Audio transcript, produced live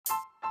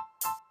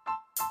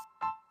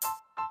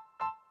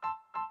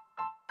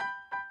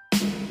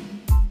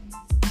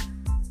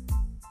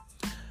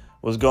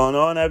What's going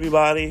on,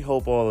 everybody?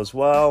 Hope all is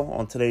well.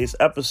 On today's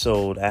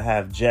episode, I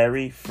have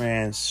Jerry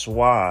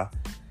Francois,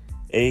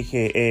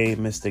 aka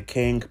Mr.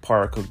 King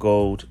Parker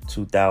Gold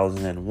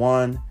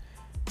 2001.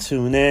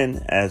 Tune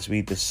in as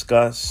we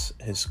discuss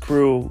his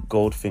crew,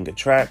 Goldfinger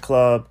Track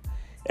Club,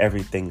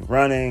 everything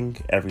running,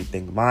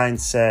 everything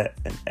mindset,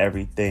 and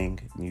everything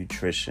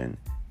nutrition.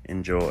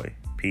 Enjoy.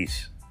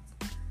 Peace.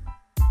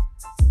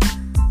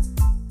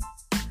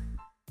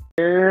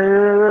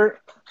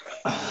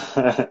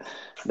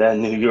 That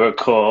New York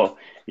call.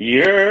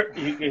 You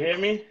can hear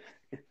me?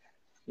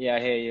 Yeah,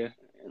 I hear you.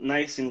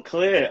 Nice and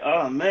clear.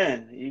 Oh,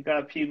 man. You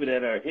got people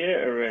that are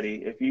here already.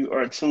 If you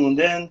are tuned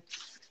in,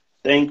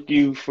 thank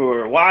you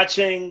for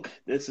watching.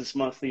 This is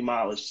Monthly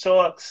Mileage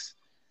Talks.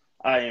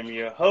 I am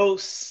your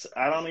host.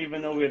 I don't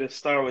even know where to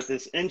start with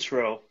this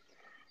intro.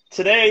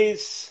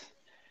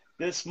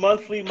 This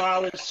monthly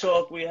mileage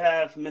talk, we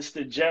have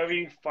Mr.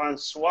 Jerry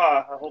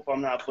Francois. I hope I'm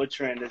not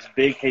butchering this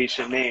big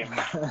Haitian name.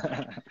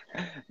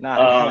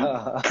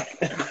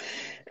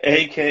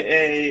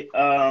 AKA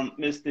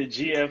Mr.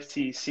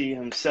 GFTC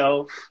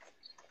himself,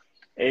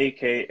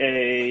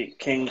 AKA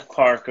King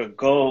Parker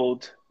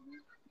Gold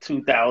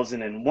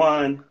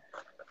 2001,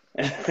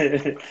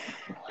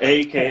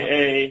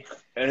 AKA,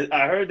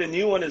 I heard the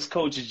new one is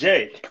Coach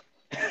J.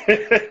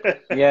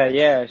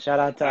 Yeah. Shout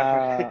out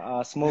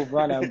to Smooth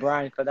Runner and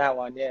Brian for that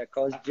one. Yeah,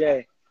 Coach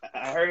J.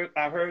 I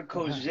heard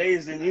Coach J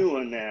is the new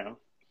one now.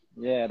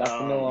 Yeah, that's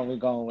the new one we're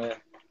going with.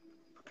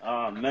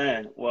 Oh,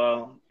 man.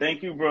 Well,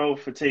 thank you, bro,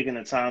 for taking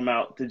the time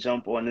out to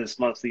jump on this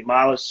monthly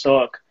mileage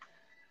talk.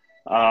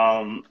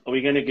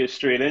 We're going to get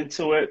straight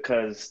into it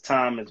because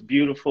time is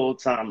beautiful.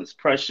 Time is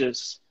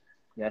precious.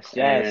 Yes.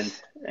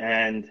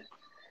 And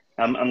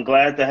I'm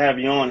glad to have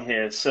you on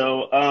here.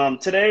 So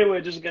today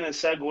we're just going to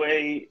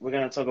segue. We're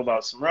going to talk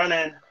about some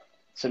running,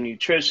 some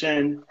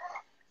nutrition,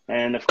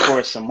 and, of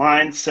course, some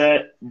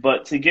mindset.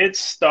 But to get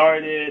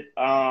started,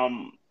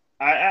 I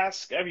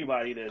ask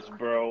everybody this,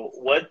 bro.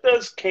 What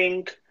does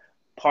King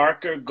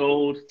Parker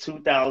Gold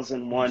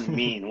 2001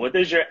 mean? What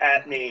does your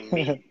name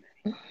mean?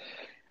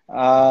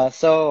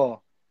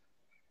 So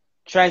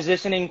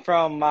transitioning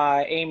from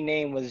my AIM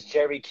name was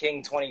Jerry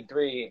King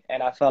 23,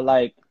 and I felt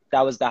like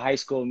that was the high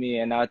school me,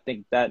 and I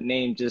think that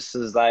name just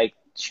is like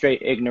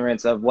straight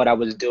ignorance of what I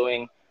was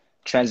doing,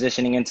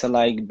 transitioning into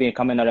like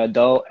becoming an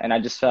adult, and I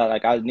just felt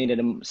like I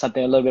needed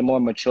something a little bit more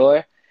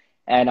mature.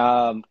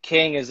 And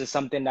King is just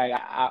something that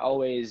I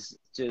always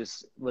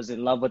just was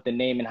in love with the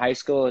name in high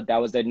school. That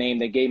was the name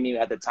they gave me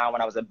at the time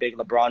when I was a big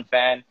LeBron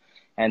fan,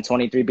 and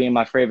 23 being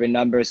my favorite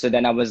number. So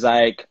then I was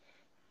like,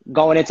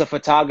 going into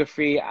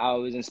photography, I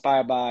was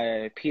inspired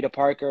by Peter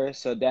Parker.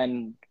 So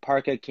then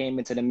Parker came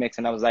into the mix,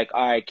 and I was like,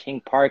 all right,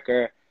 King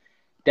Parker.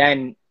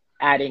 Then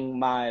adding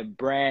my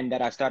brand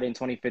that I started in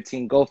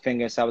 2015,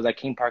 Goldfinger. So I was like,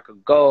 King Parker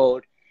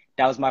Gold.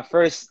 That was my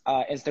first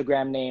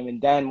Instagram name. And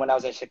then when I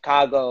was in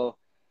Chicago,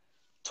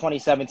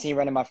 2017,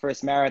 running my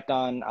first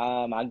marathon,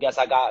 I guess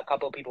I got a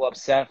couple of people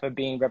upset for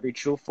being very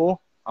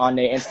truthful on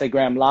their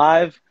Instagram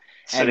live.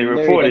 So they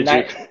reported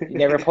you.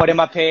 They reported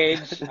my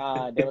page.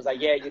 They was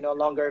like, yeah, you're no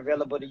longer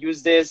available to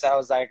use this. I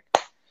was like,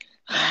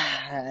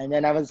 and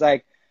then I was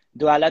like,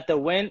 do I let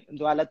them win?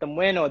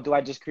 Or do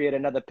I just create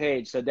another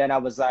page? So then I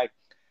was like,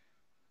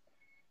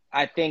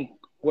 I think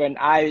when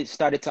I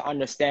started to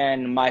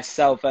understand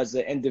myself as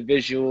an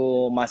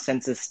individual, my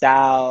sense of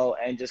style,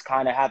 and just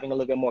kind of having a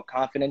little bit more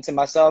confidence in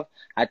myself,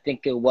 I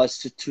think it was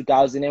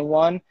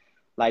 2001.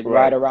 Like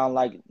right around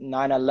like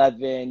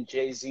 9/11,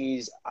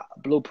 Jay-Z's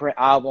Blueprint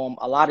album,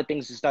 a lot of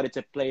things just started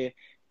to play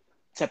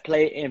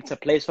into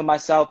place for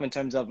myself in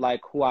terms of like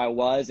who I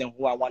was and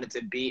who I wanted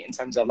to be in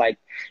terms of like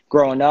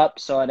growing up.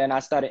 So then I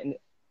started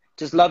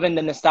just loving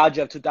the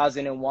nostalgia of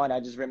 2001. I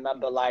just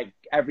remember like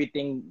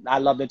everything I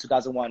loved in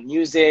 2001,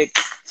 music,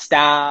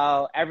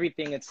 style,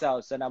 everything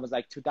itself. So then I was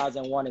like,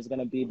 2001 is going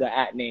to be the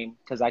name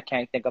because I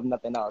can't think of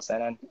nothing else.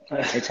 And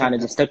then it kind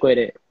of just stuck with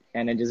it,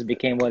 and it just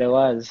became what it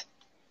was.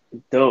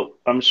 Dope.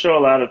 I'm sure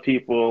a lot of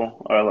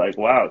people are like,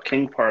 wow,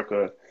 King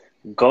Parker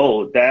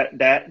Gold.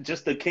 That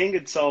just the King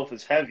itself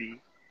is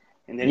heavy.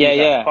 And then you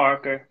got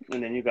Parker,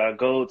 and then you got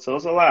Gold. So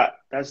it's a lot.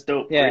 That's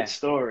dope. Yeah. Great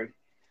story.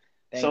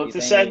 Thank to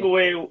you.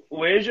 segue,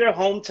 where's your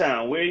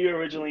hometown? Where are you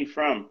originally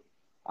from?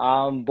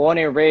 Born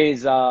and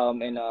raised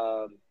in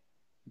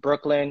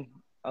Brooklyn.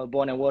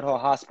 Born in Woodhull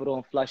Hospital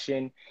in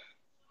Flushing.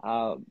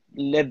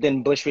 Lived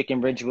in Bushwick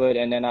and Ridgewood,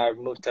 and then I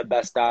moved to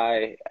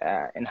Bed-Stuy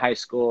in high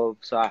school.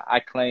 So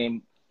I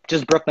claim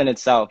just Brooklyn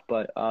itself,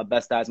 but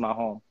Bed-Stuy is my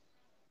home.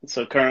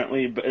 So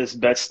currently, is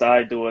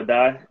Bed-Stuy do or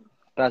die?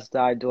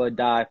 Bed-Stuy do or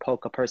die,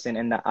 poke a person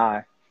in the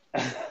eye.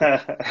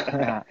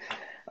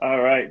 All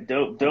right,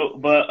 dope.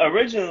 But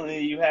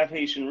originally, you have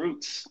Haitian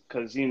roots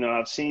because,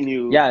 I've seen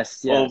you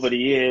over the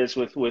years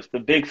with the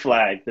big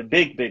flag, the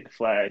big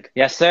flag.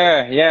 Yes,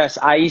 sir. Yes,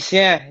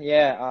 Haitian.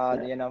 Yeah,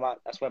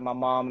 that's where my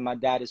mom and my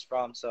dad is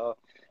from, so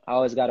I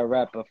always got a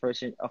rep. But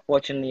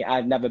unfortunately,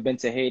 I've never been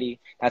to Haiti.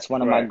 That's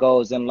one of my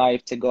goals in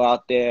life, to go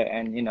out there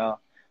and,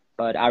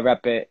 but I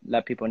rep it,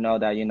 let people know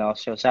that,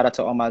 so shout out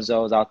to all my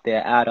Zoes out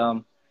there,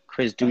 Adam,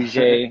 Chris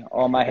Douget,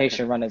 all my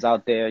Haitian runners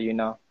out there, you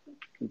know.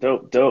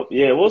 Dope, dope.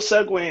 Yeah, we'll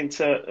segue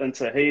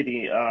into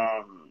Haiti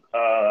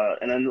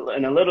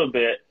in a little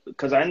bit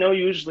because I know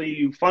usually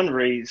you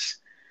fundraise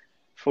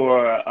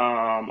for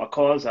a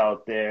cause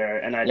out there,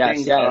 and I Yes,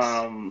 think yes.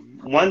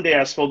 one day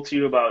I spoke to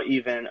you about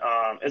even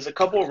there's a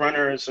couple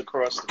runners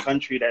across the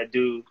country that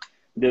do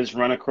this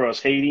Run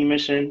Across Haiti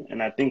mission,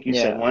 and I think you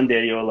said Yeah. one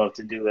day you'll love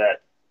to do that.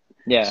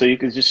 So Yeah. you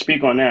could just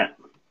speak on that.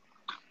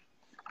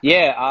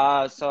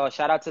 Yeah, so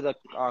shout out to the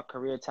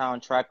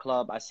Koreatown Track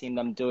Club. I seen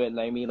them do it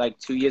like me like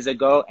 2 years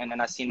ago, and then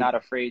I seen Not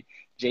Afraid.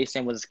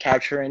 Jason was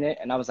capturing it,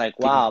 and I was like,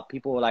 Mhm. wow,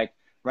 people were like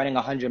running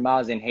 100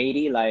 miles in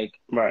Haiti. Like,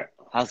 Right,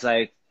 I was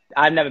like,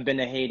 I've never been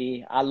to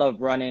Haiti. I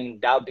love running.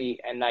 That'll be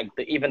and like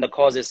even the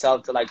cause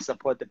itself to like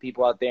support the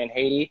people out there in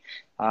Haiti,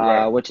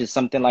 right, which is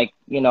something like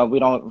we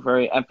don't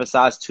very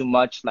emphasize too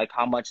much, like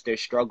how much they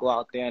struggle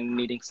out there and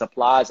needing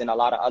supplies and a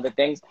lot of other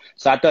things.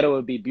 So I thought it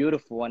would be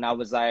beautiful, and I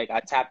was like, I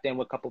tapped in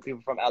with a couple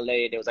people from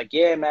LA. They was like,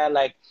 yeah, man,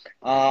 like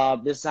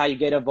this is how you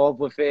get involved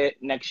with it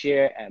next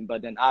year. And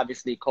but then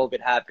obviously COVID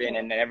happened,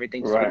 and then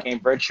everything just right. became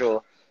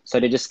virtual.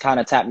 So they just kind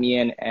of tapped me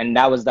in, and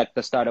that was like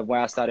the start of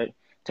where I started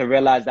to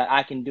realize that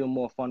I can do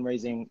more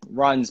fundraising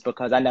runs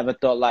because I never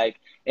thought like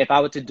if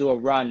I were to do a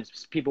run,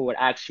 people would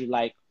actually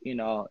like,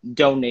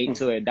 donate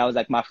to it. That was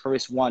like my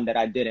first one that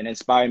I did and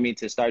inspired me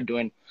to start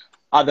doing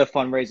other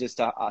fundraisers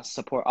to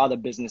support other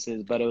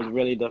businesses. But it was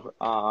really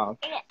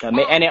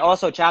and it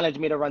also challenged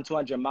me to run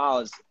 200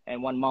 miles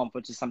in 1 month,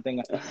 which is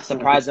something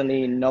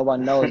surprisingly no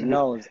one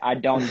knows. I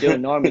don't do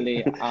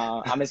normally.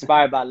 I'm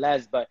inspired by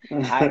Les, but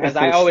as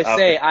I always Stop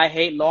say, it. I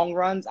hate long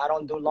runs. I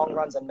don't do long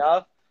runs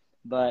enough.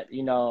 But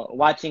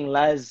watching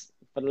Les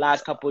for the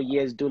last couple of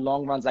years do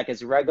long runs like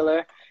it's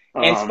regular Oh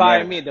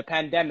inspired man, me. The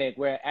pandemic,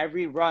 where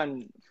every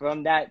run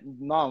from that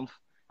month,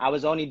 I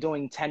was only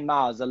doing 10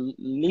 miles. The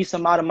least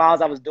amount of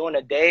miles I was doing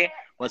a day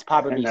was and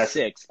probably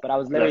six, but I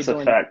was literally that's a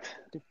doing fact.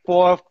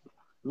 four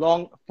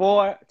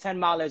 10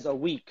 milers a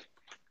week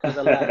because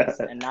of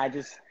Les. And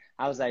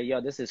I was like,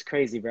 yo, this is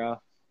crazy, bro.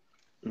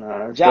 No,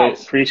 that's dope.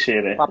 Josh,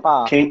 Appreciate it.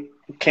 Papa.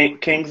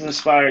 Kings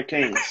inspire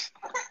kings.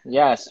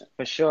 Yes,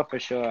 for sure, for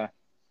sure.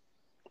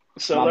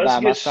 So My let's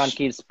bad. My get son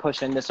keeps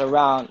pushing this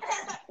around.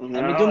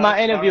 Let me do no, my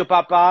that's interview,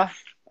 fine. Papa.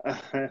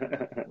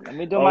 Let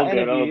me do All my good,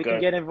 interview. all You can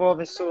good. get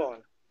involved soon.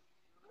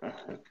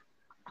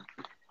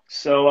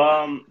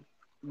 So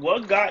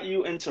what got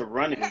you into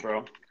running,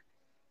 bro?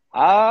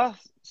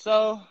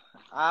 So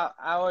I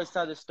always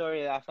tell the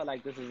story. I feel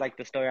like this is like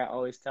the story I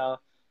always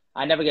tell.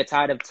 I never get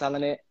tired of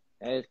telling it.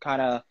 It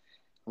kind of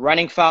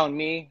running found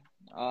me.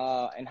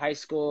 In high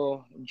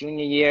school,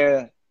 junior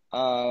year,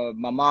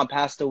 my mom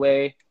passed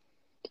away.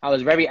 I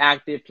was very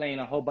active playing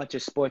a whole bunch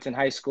of sports in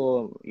high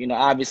school.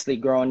 Obviously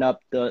growing up,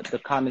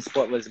 the common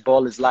sport was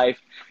ball is life.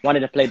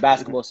 Wanted to play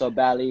basketball so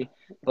badly,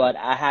 but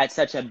I had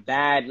such a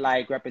bad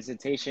like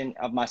representation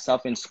of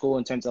myself in school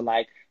in terms of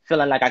like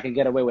feeling like I could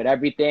get away with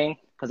everything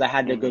because I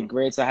had the good Hmm.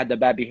 grades, so I had the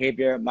bad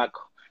behavior. My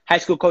high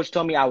school coach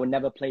told me I would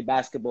never play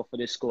basketball for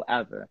this school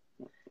ever.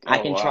 I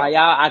Oh can wow. try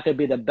out, I could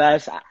be the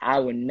best. I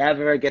would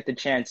never get the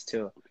chance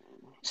to.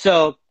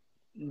 So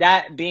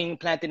that being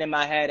planted in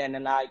my head and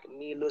then like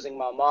me losing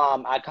my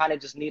mom, I kind of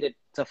just needed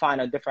to find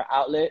a different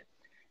outlet.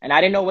 And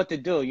I didn't know what to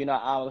do.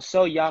 I was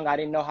so young, I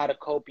didn't know how to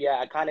cope yet.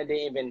 I kind of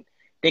didn't even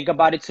think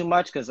about it too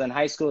much because in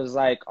high school it's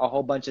like a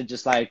whole bunch of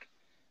just like,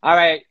 all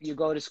right, you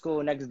go to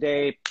school next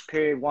day,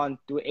 period 1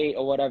 through 8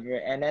 or whatever.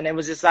 And then it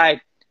was just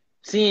like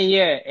senior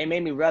year, it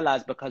made me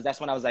realize because that's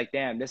when I was like,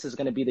 damn, this is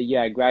gonna be the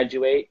year I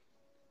graduate.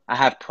 I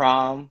have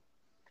prom,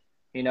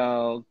 you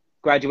know,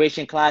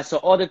 graduation class. So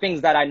all the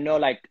things that I know,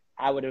 like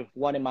I would have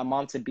wanted my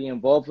mom to be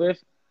involved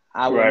with,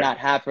 I would Right. not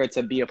have her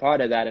to be a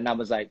part of that. And I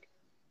was like,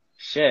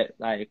 shit,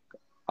 like,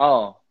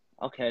 oh,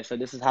 okay, so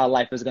this is how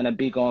life is gonna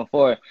be going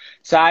forward.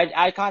 So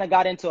I kind of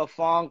got into a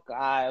funk.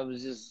 I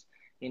was just,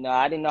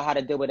 I didn't know how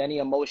to deal with any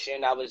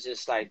emotion. I was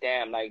just like,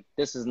 damn, like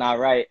this is not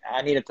right.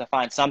 I needed to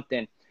find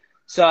something.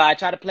 So I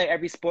tried to play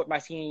every sport my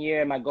senior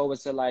year. My goal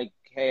was to like,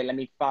 hey, let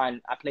me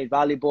find. I played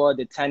volleyball,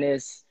 did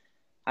tennis,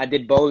 I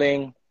did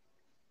bowling.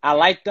 I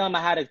liked them.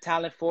 I had a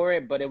talent for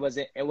it, but it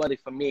wasn't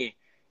for me.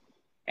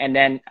 And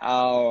then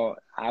I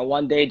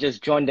one day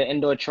just joined the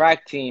indoor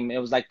track team. It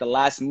was like the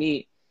last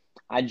meet.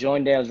 I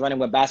joined there. I was running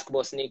with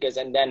basketball sneakers,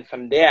 and then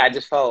from there, I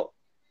just felt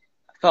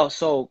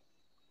so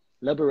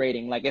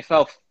liberating. Like it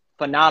felt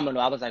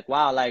phenomenal. I was like,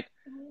 wow, like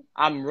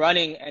I'm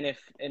running, and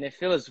it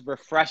feels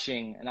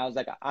refreshing. And I was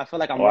like, I feel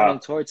like I'm running Wow.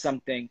 towards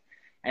something.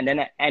 And then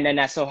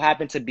I so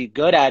happened to be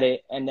good at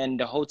it. And then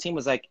the whole team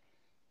was like,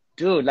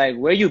 dude, like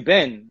where you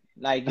been?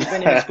 Like you've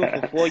been in the school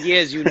for 4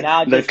 years. You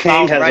now The just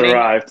king found has running.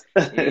 arrived.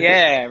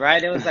 Yeah,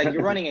 right. It was like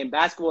you're running in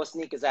basketball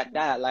sneakers at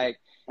that. Like,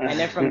 and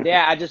then from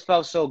there, I just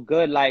felt so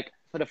good. Like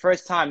for the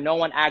first time, no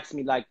one asked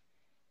me like,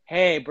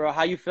 "Hey, bro,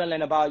 how you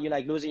feeling about you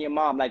like losing your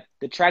mom?" Like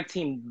the track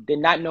team did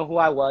not know who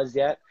I was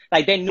yet.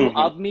 Like they knew Hmm.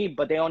 of me,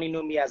 but they only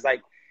knew me as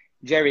like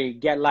Jerry,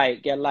 get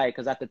light, get light.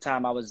 Because at the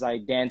time, I was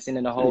like dancing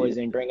in the hallways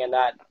and bringing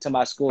that to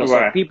my school. So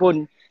Right.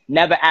 people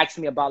never asked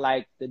me about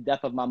like the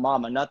death of my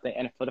mom or nothing.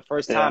 And for the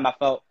first Yeah. time, I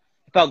felt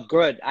felt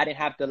good. I didn't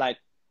have to like,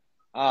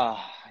 uh,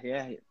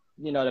 yeah,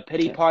 the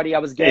pity party I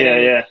was Yeah,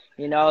 getting, yeah.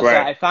 So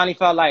Right. I finally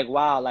felt like,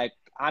 wow, like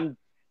I'm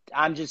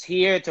just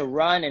here to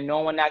run and no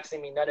one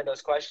asking me none of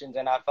those questions.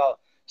 And I felt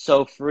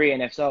so free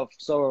and it felt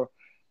so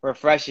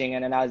refreshing.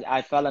 And then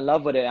I fell in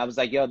love with it. I was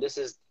like, yo,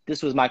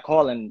 this was my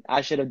calling.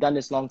 I should have done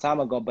this long time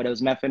ago, but it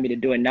was meant for me to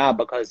do it now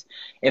because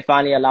it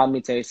finally allowed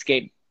me to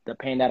escape the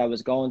pain that I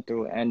was going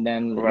through. And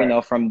then,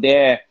 Right. from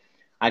there,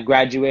 I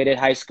graduated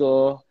high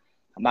school.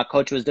 My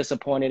coach was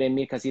disappointed in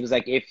me because he was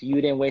like, if you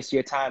didn't waste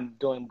your time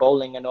doing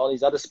bowling and all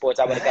these other sports,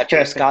 I would have got you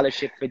a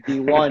scholarship for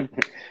D1.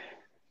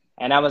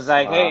 And I was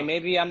like, hey, Wow.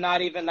 maybe I'm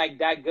not even like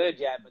that good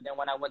yet. But then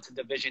when I went to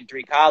Division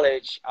III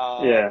college,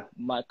 Yeah.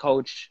 my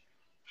coach,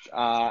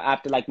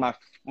 after like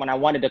when I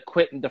wanted to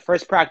quit the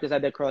first practice I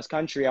did cross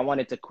country, I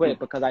wanted to quit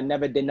because I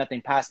never did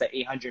nothing past the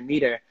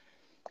 800-meter.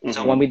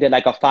 So when we did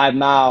like a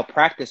 5-mile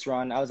practice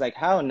run, I was like,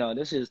 hell no,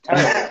 this is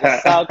terrible. This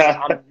sucks.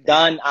 I'm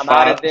done. I'm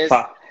out of this.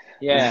 Five.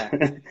 Yeah.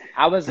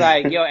 I was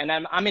like, yo, and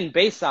I'm in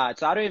Bayside,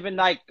 so I don't even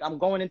like, I'm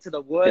going into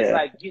the woods, Yeah.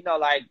 like,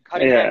 like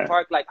Cunningham Yeah.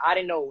 Park. Like, I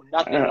didn't know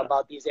nothing Yeah.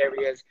 about these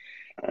areas.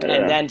 And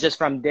Yeah. then just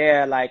from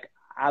there, like,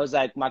 I was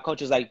like, my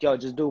coach was like, yo,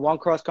 just do one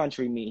cross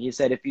country meet. He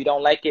said, if you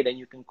don't like it, then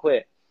you can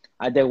quit.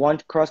 I did one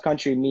cross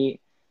country meet.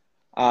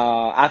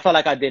 I felt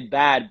like I did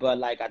bad, but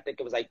like, I think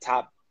it was like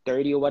top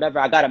 30 or whatever.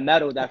 I got a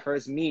medal that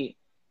first meet,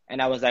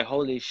 and I was like,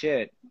 holy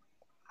shit,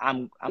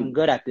 I'm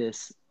good at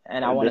this,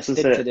 and I want to This is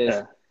stick to it. this.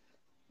 Yeah.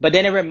 But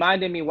then it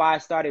reminded me why I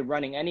started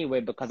running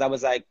anyway, because I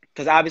was like,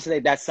 because obviously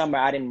that summer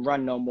I didn't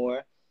run no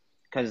more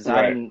because I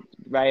Right. didn't,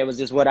 right? It was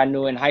just what I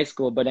knew in high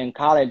school. But in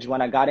college,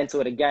 when I got into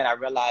it again, I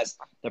realized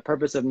the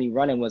purpose of me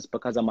running was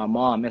because of my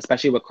mom,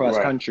 especially with cross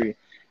Right. country.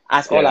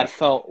 That's all I Yeah.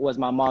 felt was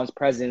my mom's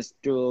presence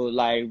through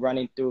like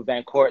running through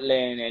Van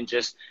Cortlandt and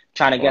just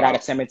trying to get out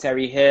of Wow.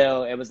 Cemetery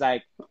Hill. It was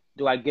like,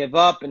 do I give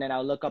up? And then I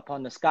would look up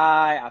on the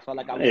sky. I felt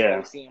like I was Yeah.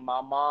 always seeing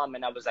my mom,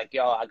 and I was like,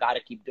 yo, I got to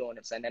keep doing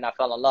this. And then I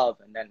fell in love.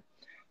 And then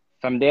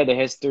from there, the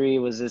history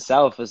was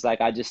itself. It's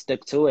like I just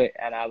stuck to it,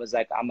 and I was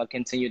like, I'm gonna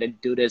continue to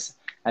do this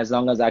as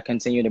long as I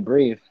continue to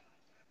breathe.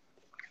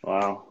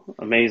 Wow.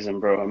 Amazing,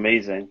 bro.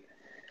 Amazing.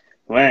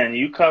 When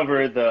you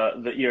cover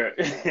your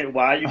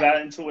why you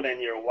got into it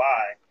and your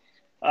why.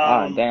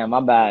 Oh, damn,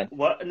 my bad.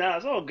 What? No,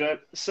 it's all good.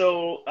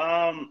 So,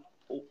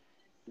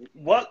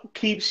 what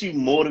keeps you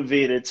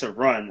motivated to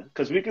run?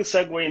 Because we can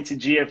segue into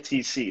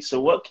GFTC. So,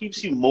 what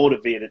keeps you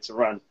motivated to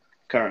run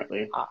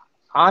currently?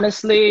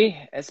 Honestly,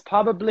 it's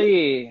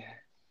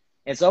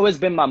always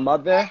been my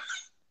mother.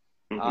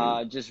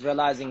 Mm-hmm. Just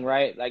realizing,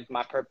 right, like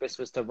my purpose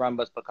was to run,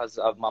 but because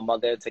of my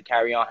mother to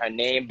carry on her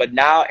name. But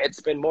now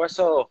it's been more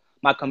so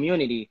my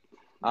community.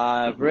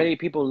 Mm-hmm. Really,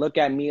 people look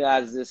at me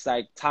as this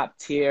like top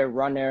tier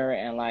runner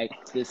and like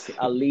this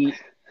elite,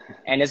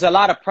 and there's a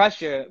lot of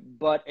pressure.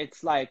 But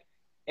it's like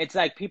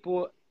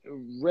people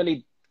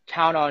really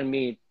count on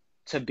me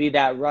to be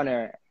that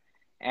runner.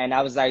 And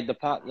I was like, the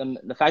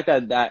fact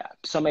that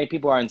so many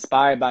people are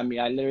inspired by me.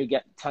 I literally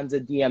get tons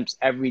of DMs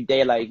every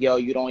day, like, yo,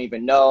 you don't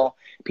even know.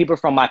 People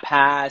from my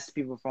past,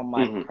 people from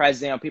my Mm-hmm.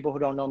 present, or people who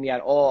don't know me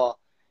at all.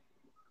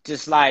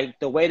 Just like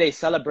the way they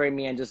celebrate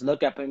me and just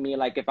look up at me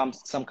like if I'm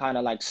some kind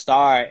of like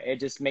star, it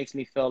just makes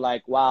me feel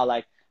like, wow,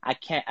 like I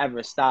can't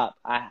ever stop.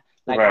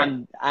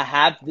 Right. I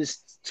have this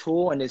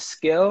tool and this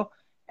skill,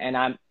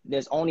 and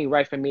there's only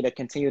right for me to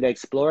continue to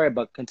explore it,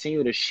 but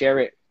continue to share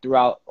it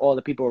throughout all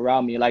the people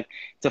around me. Like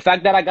the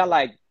fact that I got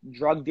like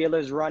drug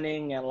dealers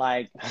running and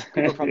like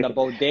people from the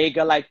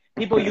bodega, like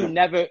people you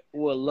never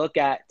will look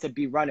at to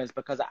be runners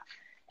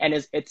and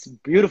it's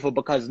beautiful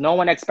because no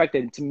one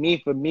expected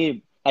for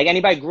me, like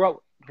anybody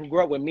who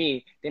grew up with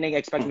me, they didn't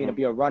expect me to Mm-hmm.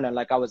 be a runner.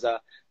 Like I was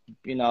a,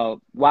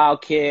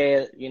 wild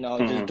kid, just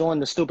Mm-hmm. doing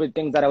the stupid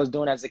things that I was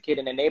doing as a kid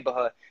in the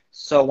neighborhood.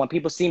 So when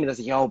people see me, they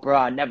say, yo, bro,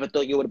 I never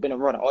thought you would have been a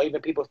runner. Or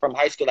even people from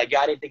high school, like, yo,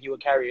 I didn't think you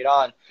would carry it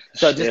on.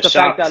 So They're just the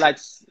fact that, shocked. like,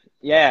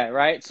 yeah,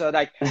 right? So,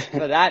 like,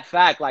 for that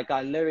fact, like,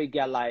 I literally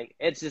get, like,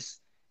 it's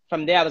just,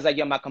 from there, I was like,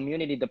 yo, my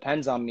community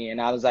depends on me.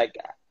 And I was like,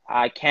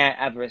 I can't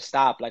ever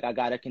stop. Like, I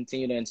got to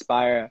continue to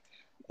inspire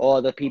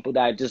all the people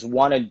that just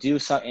want to do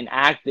something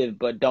active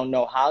but don't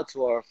know how to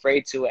or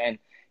afraid to. And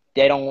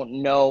they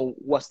don't know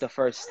what's the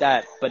first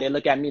step. But they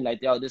look at me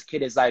like, yo, this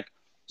kid is, like,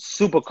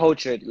 super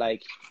cultured,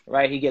 like,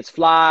 right? He gets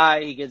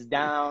fly, he gets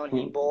down,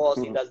 he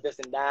balls, he Mm-hmm. does this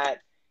and that,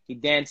 he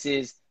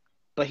dances,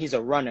 but he's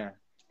a runner.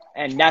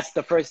 And that's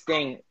the first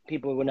thing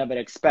people would never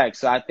expect.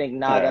 So I think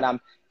now that Right. I'm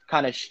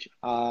kind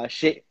of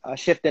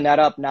shifting that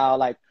up now,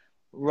 like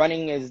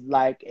running is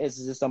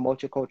just a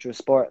multicultural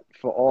sport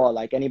for all.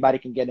 Like anybody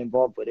can get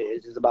involved with it.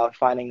 It's just about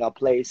finding a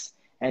place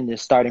and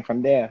just starting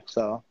from there.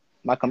 So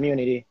my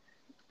community.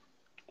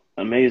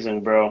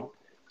 Amazing, bro.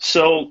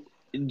 So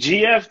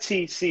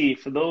GFTC,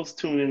 for those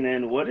tuning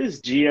in, what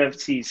is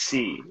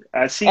GFTC?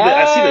 I see the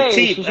Hey,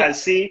 teeth. I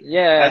see the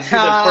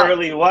yeah.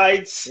 pearly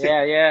whites.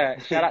 Yeah.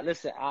 Shout out.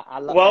 Listen, I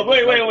Well,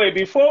 just love it. wait.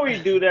 Before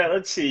we do that,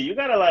 let's see. You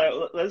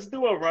gotta let's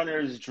do a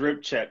runner's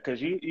drip check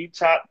because you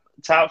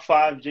top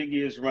five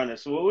jiggiest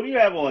runners. So what do you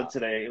have on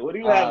today? What do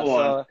you have on?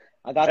 So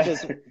I got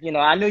this,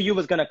 I knew you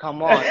was gonna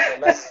come on, so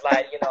let's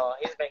like,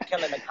 he's been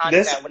killing the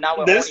content, but now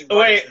we're only runners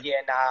wait.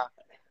 here now.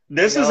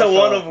 This is a so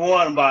one of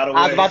one, by the way.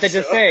 I was about to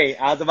just say,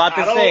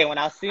 when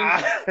I seen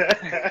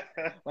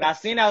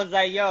I was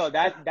like, yo,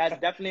 that's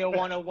definitely a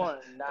 101.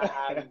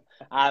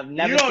 I've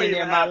never seen it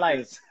in my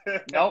life.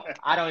 Nope,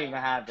 I don't even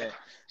have it.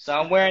 So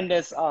I'm wearing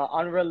this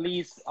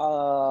unreleased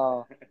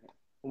wool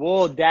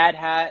dad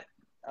hat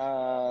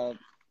that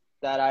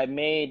I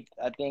made,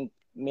 I think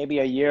maybe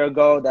a year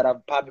ago, that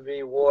I've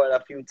probably worn a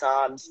few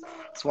times.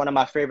 It's one of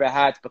my favorite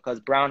hats because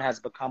brown has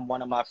become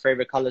one of my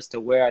favorite colors to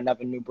wear. I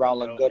never knew brown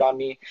looked good on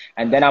me.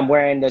 And then I'm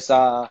wearing this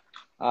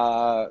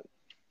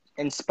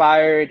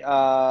inspired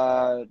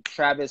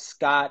Travis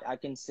Scott, I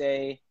can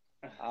say,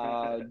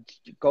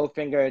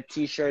 Goldfinger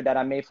t-shirt that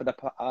I made for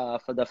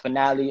the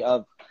finale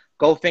of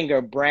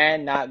Goldfinger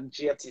brand, not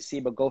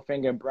GFTC, but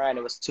Goldfinger brand.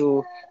 It was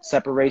two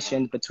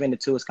separations between the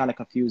two. It's kind of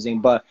confusing.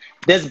 But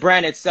this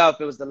brand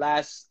itself, it was the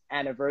last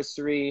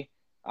anniversary,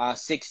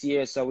 6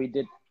 years. So I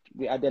did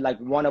like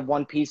one of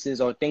one pieces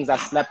or things I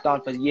slept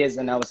on for years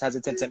and I was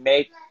hesitant to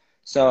make.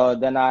 So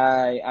then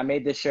I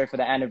made this shirt for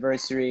the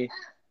anniversary.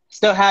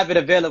 Still have it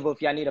available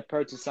if y'all need to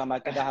purchase some. I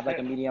think I have like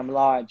a medium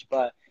large,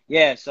 but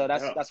yeah, so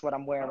that's what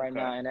I'm wearing right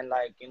now. And then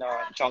like,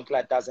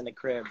 chocolate that's in the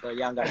crib, but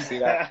y'all gotta see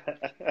that.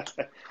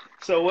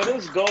 So what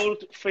is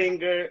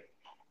Goldfinger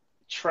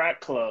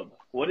Track Club?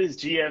 What is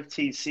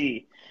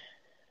GFTC?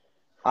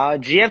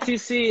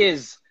 GFTC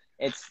is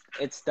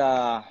it's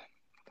the,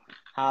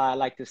 how I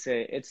like to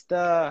say, it's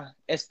the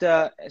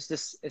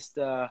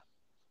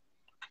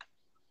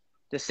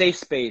safe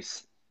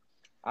space.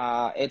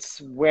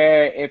 It's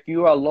where if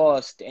you are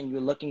lost and you're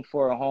looking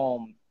for a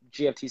home,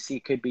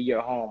 GFTC could be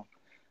your home.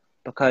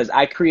 Because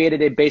I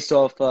created it based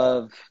off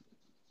of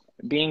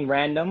being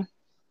random,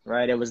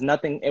 right? It was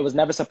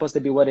never supposed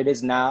to be what it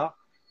is now.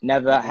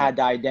 Never had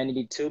the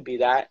identity to be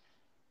that.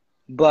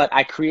 But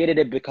I created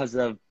it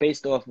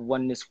based off of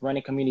when this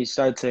running community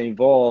started to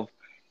evolve.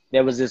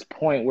 There was this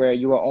point where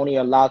you were only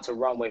allowed to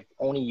run with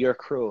only your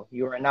crew.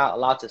 You were not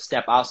allowed to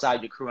step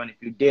outside your crew. And if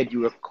you did,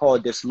 you were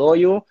called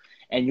disloyal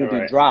and you'd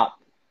be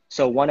dropped.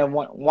 So one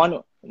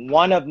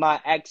of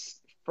my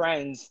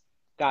ex-friends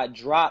got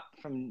dropped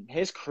from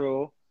his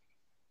crew.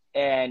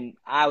 And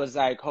I was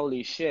like,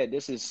 holy shit,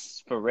 this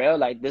is for real.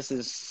 Like, this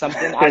is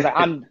something. I was like,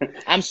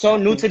 I'm so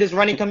new to this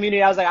running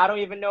community. I was like, I don't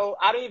even know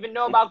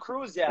about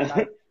crews yet.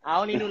 Like,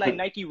 I only knew like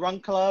Nike Run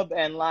Club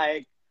and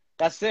like,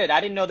 that's it.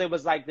 I didn't know there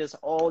was like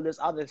all this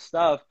other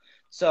stuff.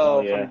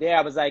 So from there,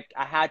 I was like,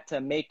 I had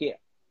to make it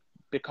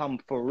become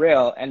for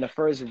real. And the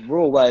first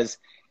rule was,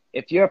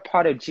 if you're a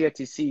part of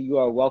GFTC, you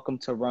are welcome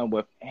to run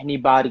with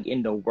anybody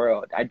in the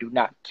world. I do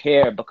not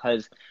care,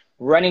 because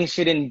running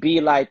shouldn't be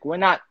like, we're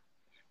not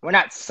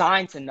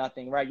signed to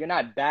nothing, right? You're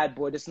not Bad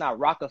Boy. This is not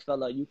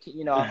Rockefeller. You can,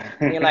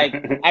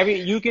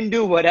 you can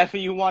do whatever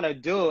you want to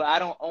do. I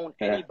don't own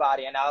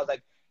anybody. And I was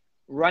like,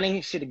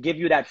 running should give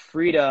you that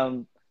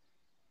freedom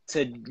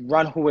to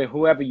run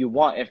whoever you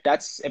want. If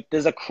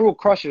there's a crew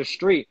across your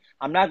street,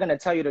 I'm not going to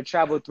tell you to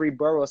travel 3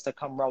 boroughs to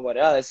come run with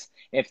us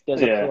if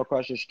there's a crew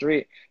across your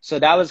street. So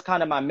that was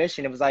kind of my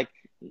mission. It was like,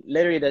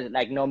 literally,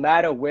 no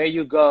matter where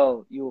you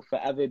go, you will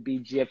forever be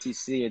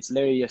GFTC. It's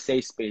literally your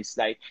safe space.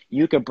 Like,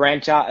 you could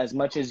branch out as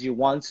much as you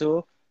want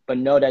to, but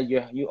know that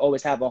you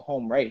always have a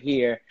home right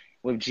here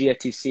with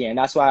GFTC. And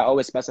that's why I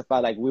always specify,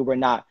 like, we were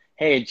not,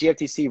 hey,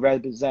 GFTC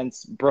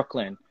represents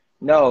Brooklyn.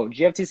 No,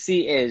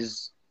 GFTC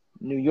is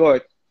New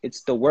York.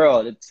 It's the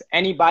world. It's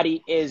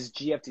anybody is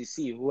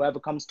GFTC. Whoever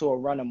comes to a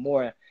run or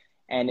more.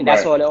 And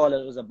that's all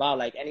it was about.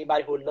 Like,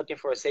 anybody who was looking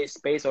for a safe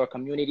space or a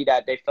community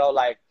that they felt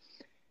like,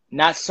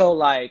 not so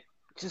like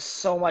just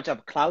so much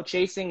of cloud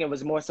chasing. It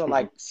was more so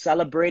like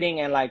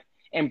celebrating and like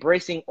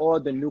embracing all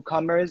the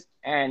newcomers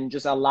and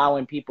just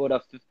allowing people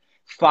to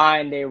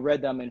find their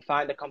rhythm and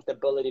find the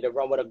comfortability to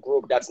run with a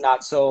group that's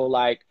not so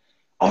like,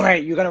 all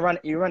right, you're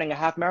running a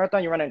half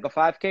marathon, you're running a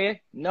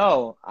 5K.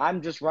 No,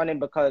 I'm just running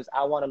because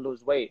I want to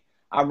lose weight.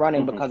 I'm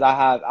running because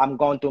I'm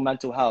going through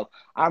mental health.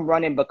 I'm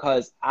running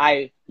because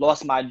I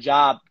lost my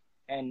job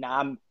and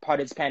I'm part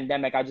of this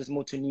pandemic. I just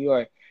moved to New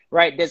York,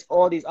 right? There's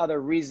all these other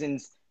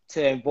reasons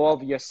to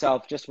involve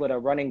yourself just with a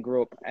running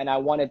group. And I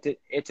wanted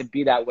it to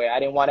be that way. I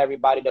didn't want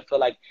everybody to feel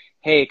like,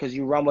 hey, because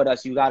you run with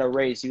us, you got to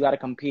race, you got to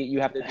compete, you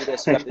have to do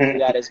this, you have to do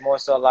that. It's more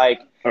so like,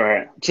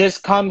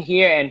 just come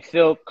here and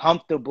feel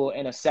comfortable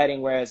in a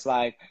setting where it's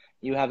like,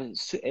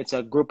 it's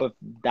a group of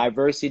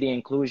diversity,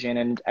 inclusion,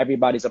 and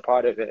everybody's a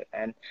part of it.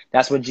 And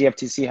that's what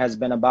GFTC has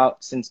been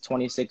about since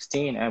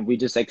 2016. And we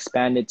just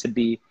expanded to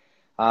be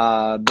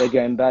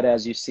bigger and better,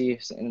 as you see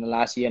in the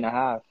last year and a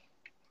half.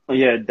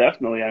 Yeah,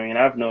 definitely. I mean,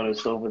 I've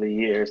noticed over the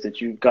years that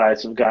you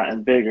guys have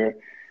gotten bigger.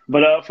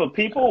 But for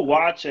people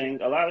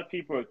watching, a lot of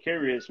people are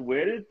curious,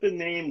 where did the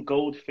name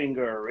Goldfinger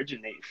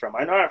originate from?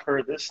 I know I've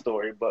heard this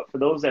story, but for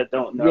those that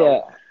don't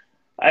know,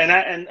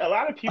 and a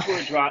lot of people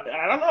are dropping.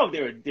 I don't know if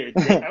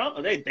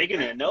they're digging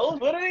their nose.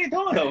 What are they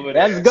doing over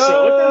there? Let's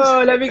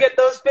go. Let me get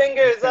those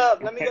fingers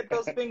up. Let me get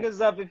those fingers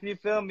up if you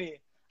feel me.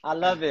 I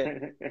love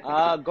it.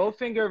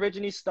 Goldfinger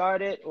originally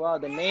started, well,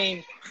 the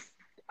name,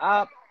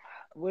 uh,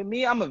 with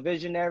me, I'm a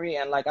visionary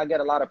and like I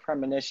get a lot of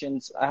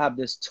premonitions. I have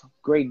this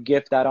great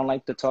gift that I don't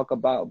like to talk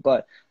about,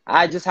 but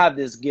I just have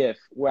this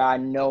gift where I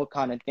know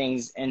kind of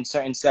things in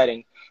certain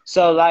settings.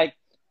 So like,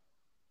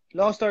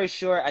 long story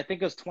short, I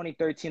think it was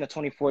 2013 or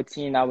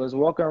 2014. I was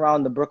walking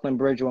around the Brooklyn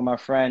Bridge with my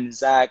friend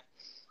Zach,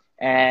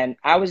 and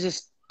I was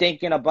just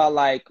thinking about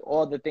like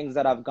all the things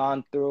that I've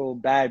gone through,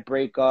 bad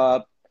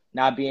breakup,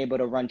 not being able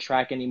to run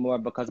track anymore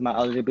because my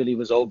eligibility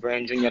was over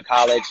in junior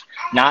college,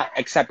 not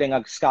accepting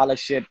a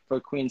scholarship for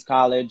Queens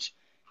College,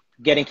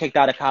 getting kicked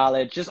out of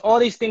college, just all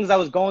these things I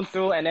was going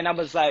through. And then I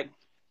was like,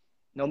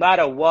 no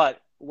matter what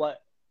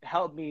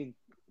helped me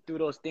through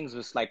those things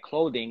was like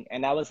clothing.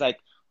 And I was like,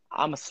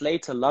 I'm a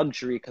slave to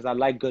luxury because I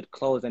like good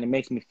clothes and it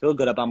makes me feel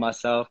good about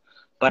myself.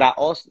 But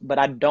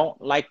I don't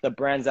like the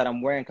brands that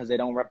I'm wearing because they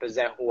don't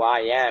represent who I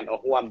am or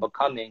who I'm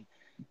becoming.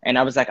 And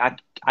I was like,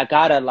 I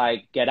gotta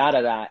like get out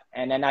of that.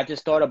 And then I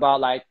just thought about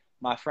like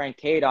my friend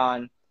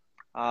Kadon,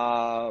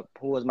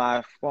 who was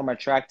my former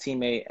track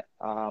teammate,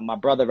 my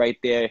brother right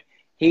there.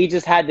 He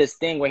just had this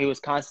thing where he was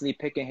constantly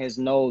picking his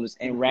nose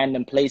in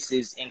random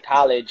places in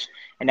college.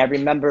 And I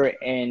remember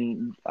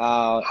in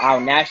our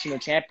national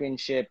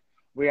championship,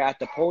 we were at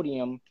the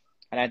podium,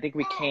 and I think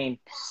we came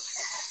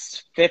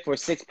fifth or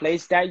sixth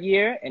place that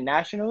year in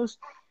nationals.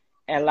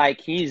 And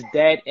like he's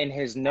dead in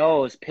his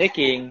nose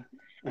picking.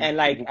 And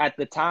like at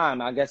the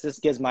time, I guess this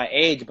gives my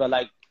age, but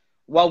like,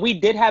 well, we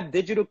did have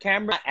digital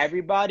camera.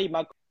 Everybody,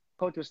 my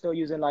coach was still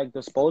using like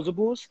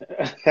disposables,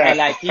 and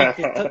like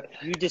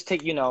you just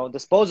take,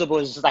 disposable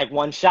is just like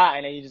one shot,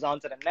 and then you just on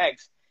to the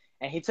next.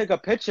 And he took a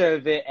picture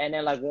of it, and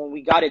then like when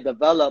we got it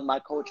developed, my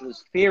coach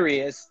was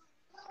furious,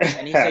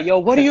 and he said, "Yo,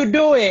 what are you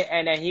doing?"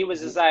 And then he was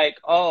just like,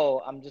 "Oh,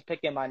 I'm just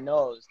picking my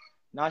nose,"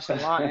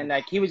 nonchalant, and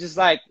like he was just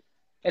like,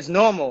 "It's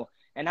normal,"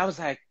 and I was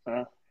like,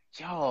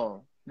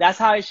 "Yo." That's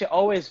how it should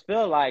always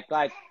feel like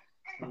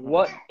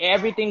what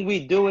everything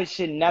we do, it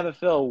should never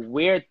feel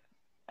weird.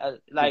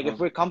 Like if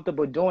we're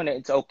comfortable doing it,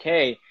 it's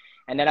okay.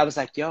 And then I was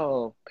like,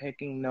 yo,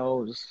 picking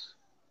nose,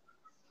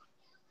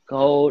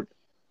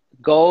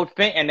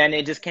 Goldfing. And then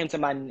it just came to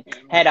my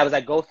head. I was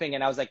like, Goldfing.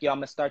 And I was like, yo, I'm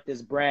going to start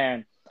this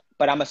brand,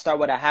 but I'm going to start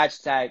with a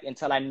hashtag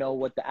until I know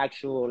what the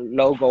actual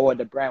logo or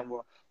the brand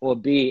will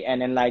be.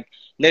 And then like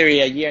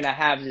literally a year and a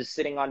half just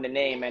sitting on the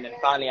name. And then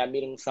finally I'm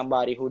meeting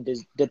somebody who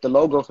did the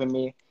logo for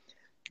me.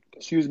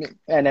 Excuse me.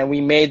 And then we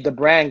made the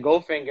brand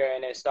Goldfinger,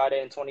 and it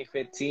started in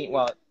 2015.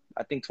 Well,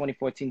 I think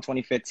 2014,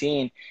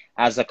 2015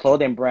 as a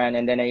clothing brand.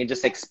 And then it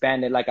just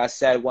expanded. Like I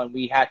said, when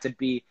we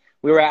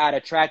were at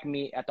a track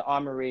meet at the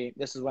Armory.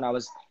 This is when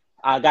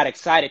I got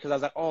excited because I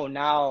was like, oh,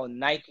 now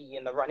Nike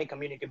and the running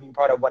community can be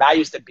part of what I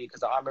used to be, because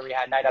the Armory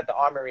had Night at the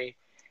Armory,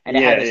 and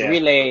it had this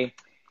relay.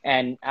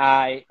 And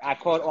I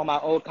called all my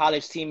old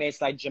college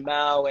teammates like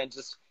Jamel and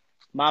just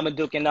Mama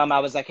Duke and them. I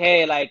was like,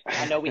 hey, like,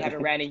 I know we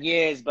haven't ran in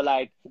years, but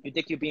like, you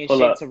think you'd be in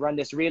shape to run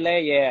this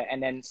relay? Yeah.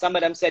 And then some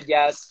of them said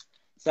yes.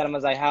 Some of them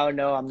was like, hell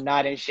no, I'm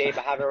not in shape.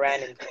 I haven't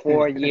ran in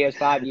 4 years,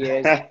 5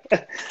 years.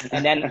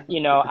 And then,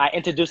 I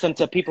introduced them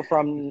to people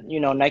from,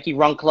 Nike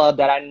Run Club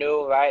that I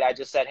knew, right? I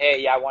just said, hey,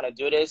 yeah, I want to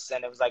do this.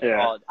 And it was like,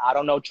 oh, I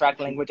don't know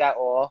track language at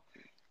all.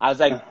 I was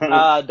like,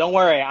 don't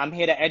worry, I'm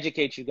here to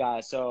educate you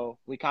guys. So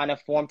we kind of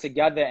formed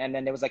together. And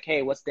then it was like,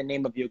 hey, what's the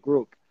name of your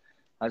group?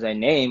 I was like,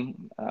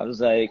 name? I was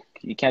like,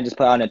 you can't just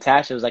put on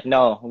Natasha. It was like,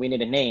 no, we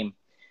need a name.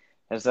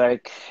 I was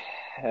like,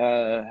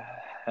 then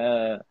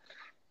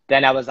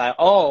I was like,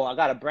 oh, I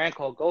got a brand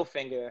called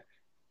Goldfinger.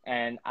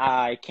 And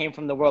I came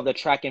from the world of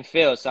track and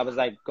field. So I was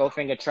like,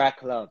 Goldfinger Track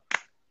Club.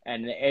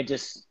 And it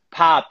just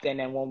popped. And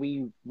then when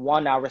we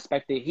won our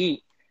respective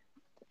heat,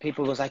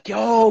 people was like,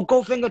 yo,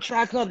 Goldfinger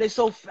Track Club, they're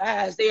so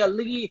fast. They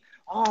elite.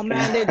 Oh,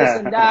 man, they this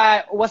and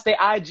that. What's their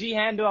IG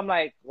handle? I'm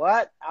like,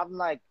 what? I'm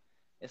like,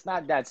 it's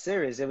not that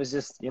serious. It was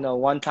just,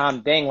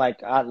 one-time thing. Like,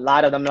 a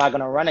lot of them not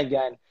going to run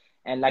again.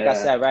 And like I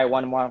said, right,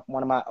 one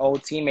of my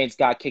old teammates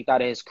got kicked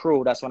out of his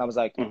crew. That's when I was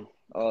like,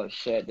 oh,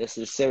 shit, this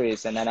is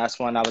serious. And then that's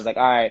when I was like,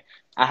 all right,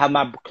 I have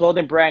my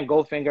clothing brand,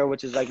 Goldfinger,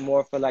 which is like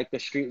more for like the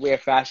streetwear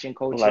fashion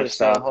culture,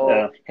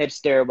 Soho,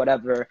 hipster,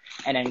 whatever.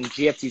 And then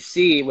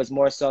GFTC was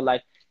more so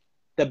like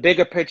the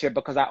bigger picture,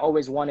 because I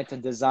always wanted to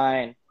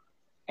design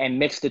and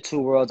mix the two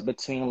worlds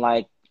between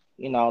like,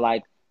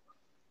 like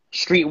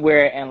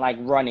streetwear and like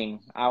running.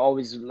 I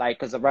always like,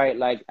 cause right,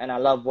 like, and I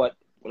love what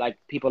like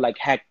people like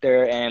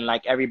Hector and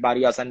like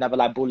everybody else. I never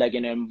like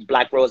bootlegging and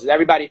Black Roses.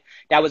 Everybody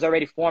that was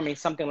already forming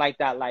something like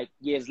that like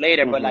years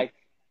later, but like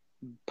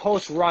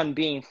post run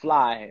being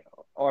fly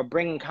or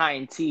bringing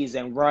cotton tees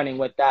and running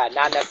with that,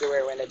 not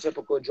necessarily in a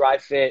typical dry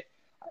fit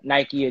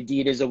Nike,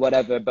 Adidas or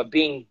whatever, but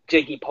being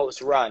jiggy post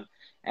run.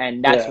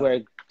 And that's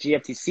where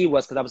GFTC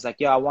was, because I was like,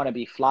 yo, I want to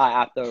be fly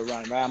after a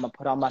run, right? I'm gonna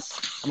put on my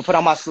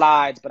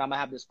slides, but I'm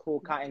gonna have this cool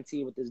cotton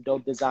tee with this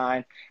dope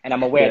design, and I'm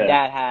gonna wear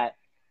that hat.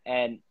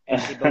 And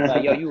people are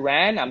like, yo, you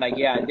ran? I'm like,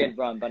 yeah, I did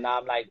run, but now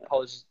I'm like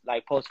post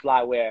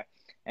fly wear.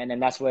 And then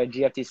that's where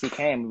GFTC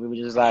came. We were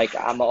just like,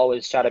 I'm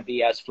always try to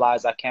be as fly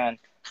as I can,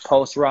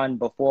 post run,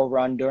 before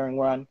run, during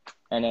run.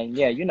 And then,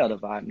 yeah, you know the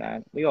vibe,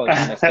 man. We always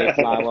trying to stay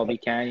fly while we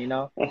can, you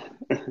know?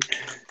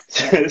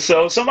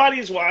 So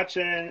somebody's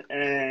watching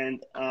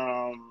and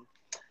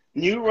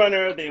new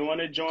runner, they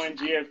want to join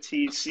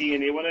GFTC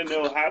and they want to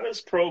know how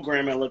does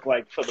programming look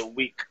like for the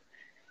week?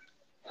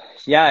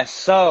 Yeah,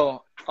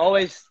 so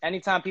always,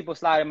 anytime people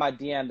slide in my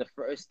DM, the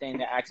first thing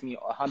they ask me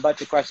a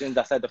bunch of questions,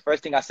 the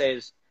first thing I say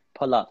is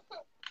pull up,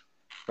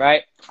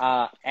 right?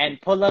 And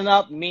pulling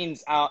up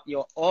means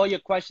all your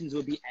questions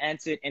will be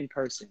answered in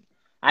person.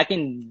 I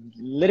can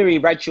literally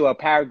write you a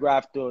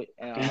paragraph through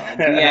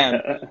DM,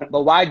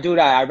 but why do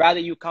that? I'd rather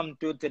you come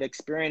through to the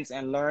experience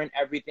and learn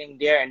everything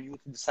there, and you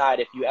can decide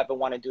if you ever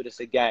want to do this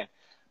again.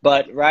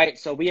 But right,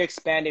 so we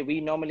expanded.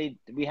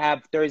 We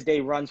have Thursday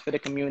runs for the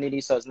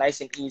community, so it's nice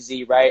and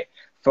easy, right?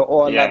 For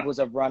all Yeah. levels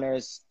of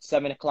runners,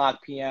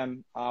 7:00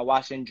 p.m.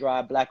 Wash and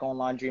dry, black on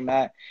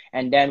laundromat,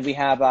 and then we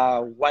have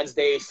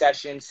Wednesday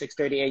session,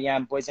 6:30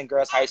 a.m. Boys and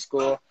Girls High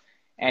School.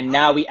 And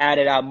now we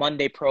added our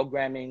Monday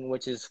programming,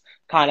 which is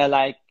kind of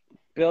like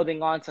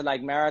building on to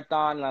like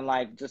marathon and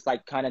like just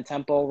like kind of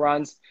tempo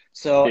runs.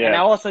 So, and I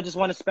Yeah. also just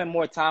want to spend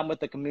more time with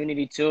the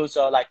community too.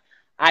 So like,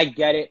 I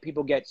get it.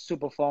 People get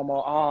super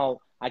FOMO. Oh,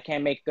 I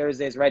can't make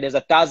Thursdays, right? There's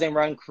 1,000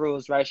 run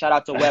crews, right? Shout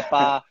out to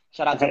Wepa,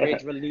 shout out to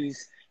Rage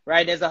Release,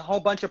 right? There's a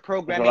whole bunch of There's a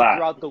programming lot.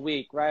 throughout the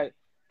week, right?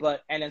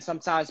 But and then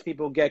sometimes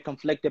people get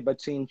conflicted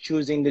between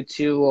choosing the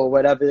two or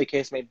whatever the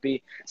case may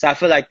be. So I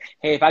feel like,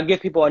 hey, if I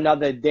give people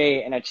another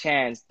day and a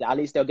chance, at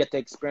least they'll get to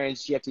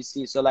experience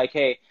GFTC. So like,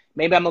 hey,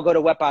 maybe I'm gonna go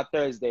to Wepa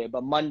Thursday,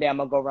 but Monday I'm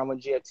gonna go run with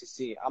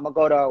GFTC. I'm gonna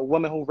go to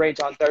Women Who Rage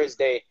on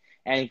Thursday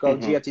and go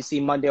Hmm. GFTC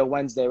Monday or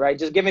Wednesday, right?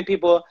 Just giving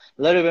people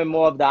a little bit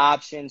more of the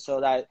option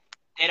so that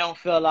they don't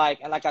feel like,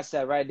 and like I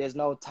said, right, there's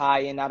no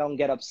tie-in. I don't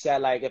get upset.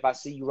 Like if I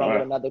see you run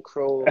with Or another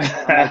crew,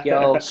 I'm like,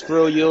 yo,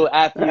 screw you,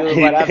 F you,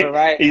 whatever,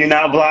 right? You're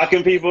not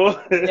blocking people?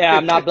 Yeah,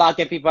 I'm not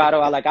blocking people at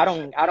all. Like I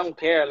don't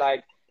care.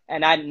 Like,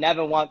 and I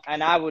never want,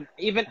 and I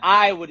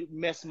would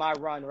miss my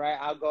run, right?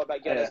 I'll go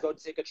like, yo, Yeah. let's go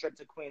take a trip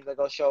to Queens. Let's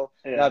go show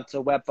Yeah. love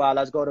to Wepa.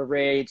 Let's go to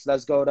Rage.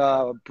 Let's go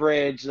to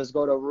Bridge. Let's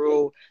go to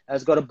Rue.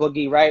 Let's go to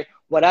Boogie, right?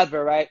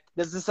 Whatever, right?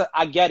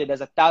 I get it.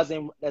 There's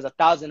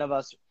 1,000 of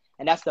us.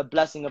 And that's the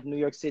blessing of New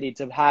York City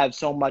to have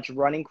so much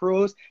running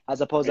crews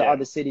as opposed to Yeah.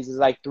 other cities. It's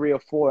like 3 or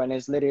 4, and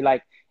it's literally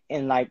like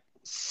in like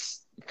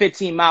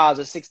 15 miles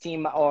or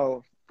 16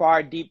 or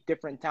far deep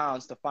different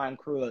towns to find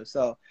crews.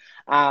 So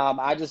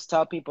I just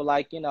tell people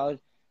like,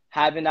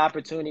 having the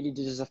opportunity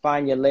to just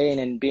find your lane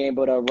and being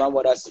able to run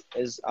with us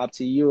is up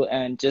to you.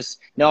 And just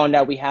knowing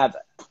that we have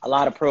a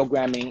lot of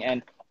programming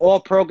and all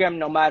program,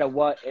 no matter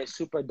what, is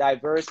super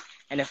diverse.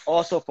 And it's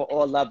also for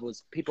all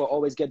levels. People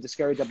always get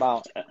discouraged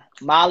about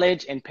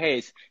mileage and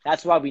pace.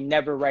 That's why we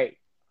never write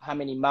how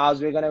many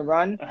miles we're going to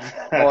run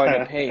or the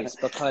pace,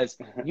 because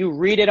you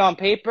read it on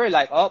paper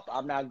like, oh,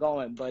 I'm not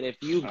going. But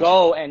if you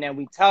go and then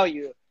we tell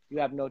you, you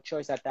have no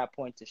choice at that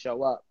point to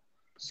show up.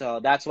 So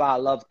that's why I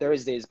love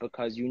Thursdays,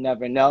 because you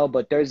never know.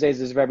 But Thursdays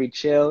is very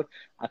chilled.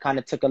 I kind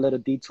of took a little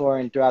detour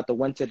and throughout the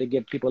winter to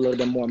give people a little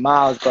bit more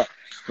miles. But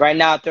right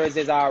now,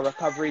 Thursdays are our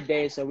recovery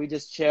day. So we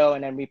just chill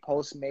and then we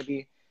post,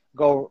 maybe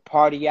go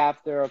party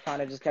after, or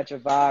kind of just catch a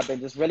vibe and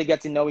just really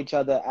get to know each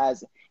other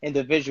as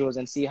individuals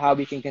and see how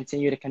we can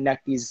continue to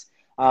connect these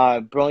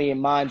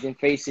brilliant minds and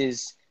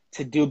faces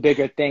to do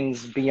bigger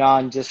things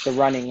beyond just the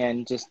running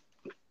and just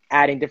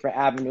adding different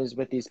avenues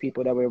with these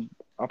people that we're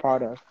a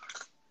part of.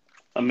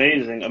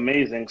 Amazing,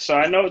 amazing. So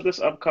I know this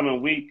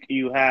upcoming week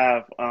you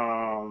have,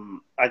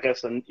 I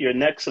guess, your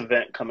next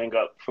event coming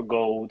up for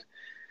Gold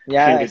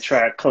Finger Yes.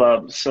 Track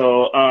Club.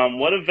 So,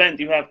 what event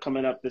do you have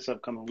coming up this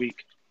upcoming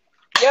week?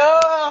 Yo,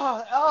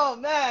 oh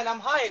man, I'm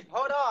hyped.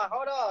 Hold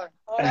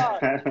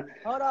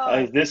on.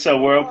 Is this a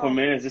world Oh,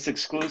 premiere? Is this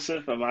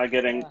exclusive? Am I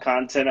getting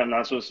content I'm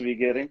not supposed to be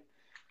getting?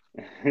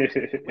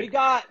 we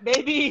got,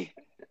 baby,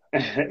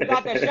 we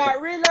got the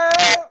shot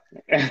relay.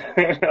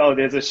 Oh,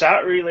 there's a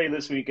shot relay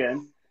this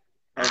weekend.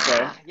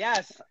 Okay.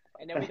 Yes.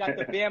 And then we got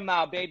the beer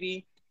mile,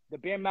 baby. The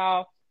beer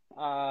mile.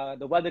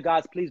 The weather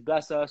gods, please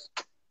bless us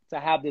to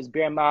have this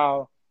beer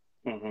mile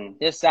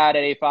this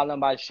Saturday, followed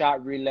by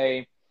shot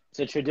relay. It's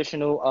a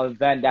traditional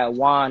event that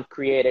Juan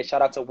created.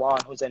 Shout out to Juan,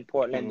 who's in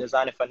Portland,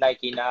 designing for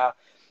Nike now.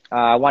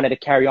 I wanted to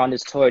carry on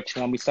this torch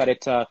when we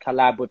started to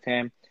collab with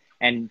him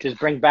and just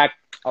bring back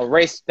a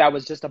race that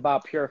was just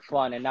about pure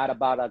fun and not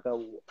about like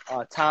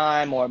a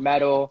time or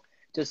medal.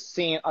 Just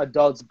seeing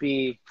adults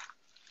be,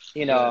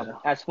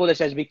 as foolish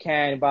as we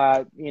can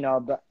by the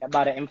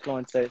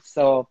influencers.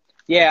 So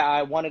yeah,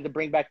 I wanted to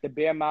bring back the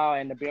beer mile,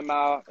 and the beer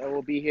mile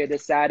will be here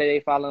this Saturday,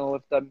 following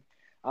with the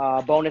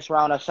bonus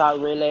round of shot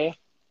relay.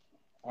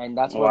 And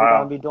that's what we're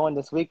going to Wow. be doing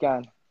this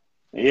weekend.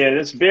 Yeah,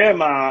 this beer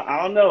mile,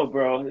 I don't know,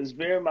 bro. This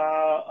beer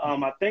mile,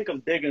 I think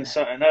I'm digging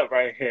something up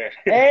right here.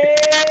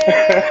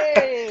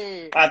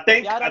 Hey! I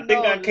think Y'all I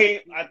don't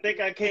think know.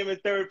 I came in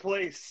third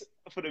place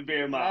for the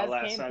beer mile Les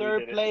last came time third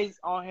we did place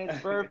on his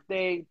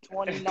birthday,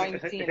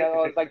 2019. That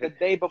was like the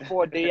day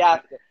before, day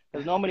after.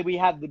 Because normally we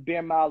have the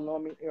beer mile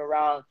normally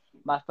around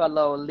my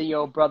fellow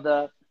Leo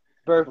brother it.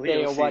 birthday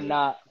Leo or season.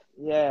 whatnot.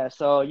 Yeah,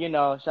 so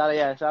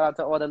shout out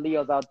to all the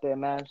Leos out there,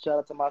 man. Shout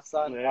out to my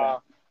son, Yeah.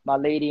 my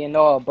lady and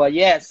all. But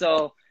yeah,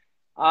 so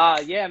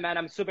yeah, man,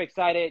 I'm super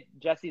excited.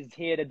 Jesse's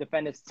here to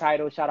defend his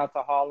title. Shout out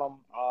to Harlem.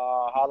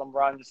 Harlem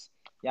runs.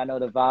 Y'all know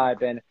the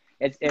vibe, and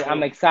I'm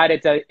Mhm.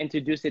 excited to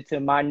introduce it to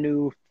my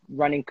new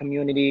running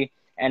community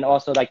and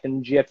also like the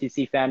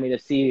GFTC family to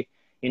see,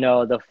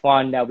 the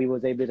fun that we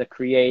was able to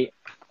create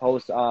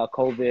post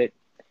COVID.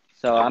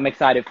 So I'm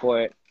excited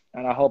for it,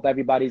 and I hope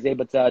everybody's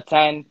able to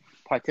attend,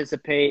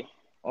 participate,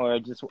 or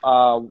just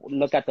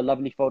look at the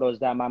lovely photos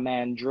that my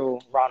man Drew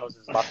Ronalds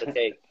is about to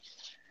take.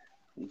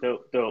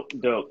 Dope, dope,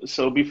 dope.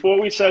 So before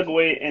we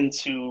segue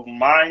into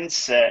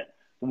mindset,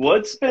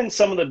 what's been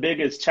some of the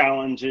biggest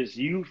challenges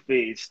you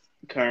faced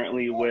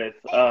currently with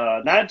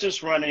not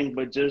just running,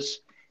 but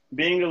just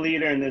being a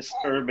leader in this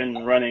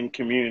urban running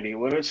community?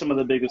 What are some of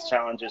the biggest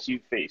challenges you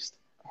faced?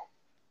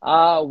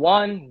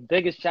 One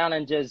biggest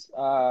challenge is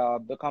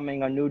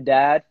becoming a new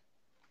dad.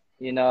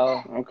 You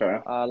know, Okay.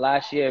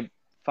 last year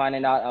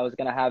finding out I was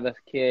gonna have a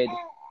kid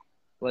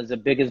was the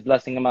biggest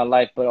blessing in my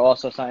life, but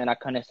also something I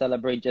couldn't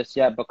celebrate just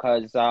yet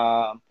because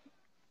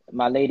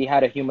my lady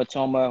had a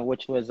hematoma,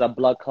 which was a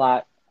blood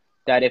clot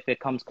that if it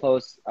comes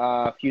close,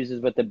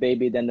 fuses with the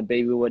baby, then the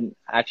baby would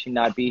actually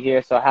not be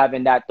here. So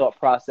having that thought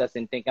process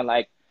and thinking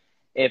like,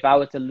 if I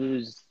were to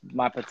lose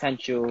my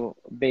potential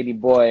baby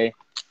boy,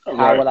 All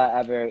how right. will I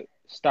ever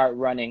start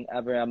running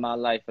ever in my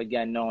life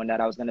again, knowing that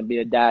I was going to be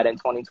a dad in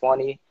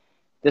 2020?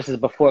 This is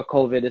before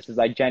COVID. This is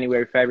like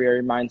January,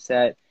 February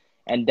mindset.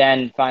 And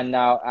then find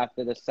out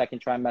after the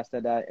second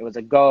trimester that it was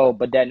a go,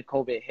 but then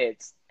COVID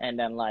hits. And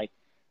then like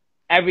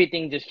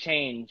everything just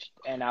changed.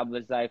 And I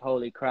was like,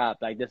 holy crap,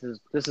 like this is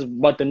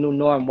what the new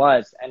norm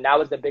was. And that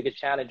was the biggest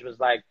challenge was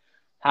like,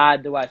 how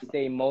do I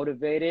stay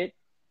motivated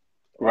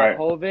while Right.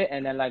 COVID,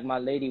 and then like my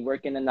lady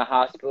working in the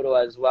hospital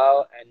as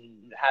well,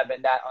 and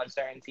having that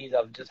uncertainties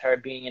of just her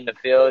being in the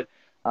field.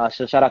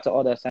 So shout out to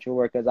all the essential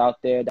workers out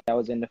there that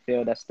was in the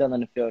field, that's still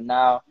in the field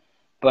now.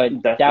 But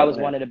that was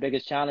Definitely. one of the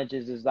biggest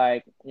challenges is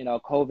like,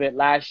 COVID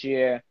last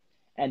year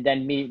and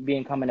then me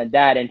becoming a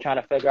dad and trying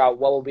to figure out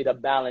what will be the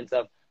balance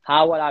of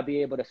how would I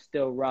be able to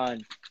still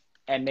run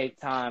and make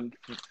time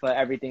for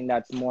everything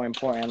that's more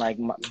important, like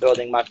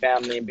building my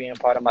family and being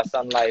part of my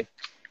son's life.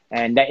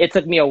 And that it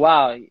took me a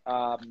while.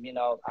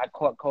 I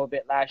caught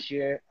COVID last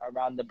year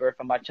around the birth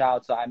of my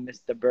child, so I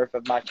missed the birth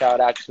of my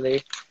child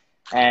actually.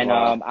 And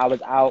Wow. I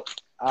was out.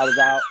 I was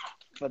out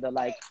for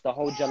the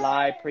whole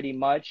July pretty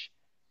much,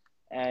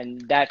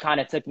 and that kind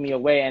of took me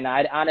away. And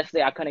I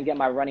honestly I couldn't get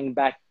my running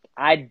back.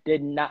 I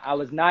did not. I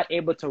was not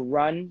able to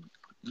run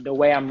the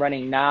way I'm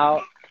running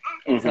now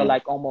until Hmm.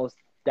 like almost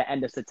the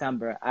end of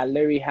September. I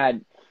literally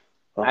had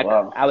Oh, I,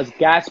 wow. I was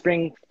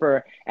gasping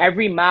for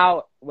every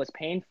mile was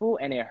painful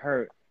and it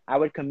hurt. I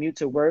would commute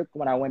to work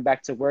when I went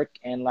back to work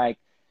in like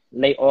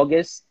late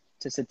August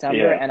to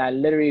September, Yeah. and I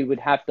literally would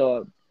have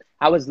to.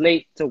 I was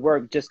late to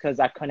work just because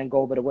I couldn't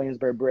go over the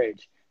Williamsburg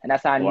Bridge, and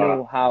that's how I Wow.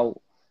 knew how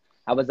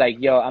I was like,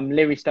 yo, I'm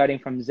literally starting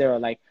from zero.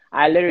 Like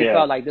I literally Yeah.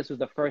 felt like this was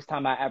the first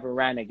time I ever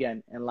ran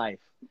again in life,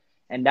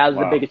 and that was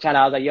the Wow. biggest challenge.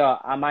 I was like, yo,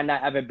 I might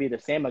not ever be the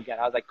same again.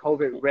 I was like,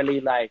 COVID really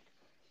like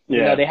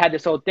Yeah. they had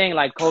this whole thing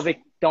like COVID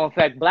don't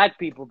affect black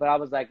people, but I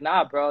was like,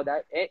 nah, bro,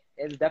 that it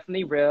is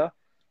definitely real.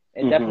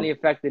 It Hmm. definitely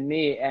affected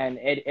me, and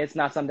it's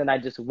not something I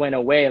just went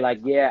away. Like,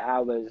 yeah, I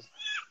was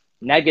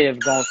negative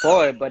going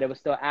forward, but it was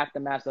still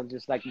aftermath of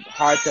just like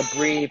hard to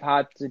breathe,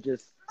 hard to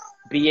just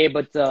be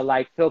able to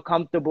like feel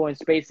comfortable in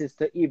spaces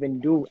to even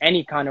do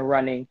any kind of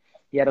running,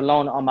 yet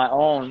alone on my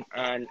own,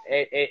 and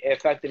it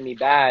affected me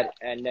bad.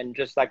 And then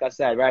just like I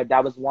said, right,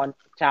 that was one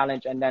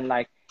challenge, and then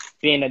like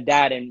being a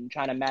dad and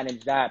trying to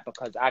manage that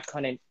because I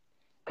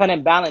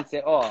couldn't balance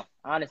it all,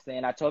 honestly.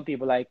 And I told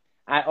people like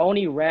I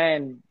only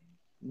ran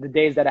the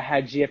days that I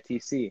had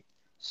GFTC.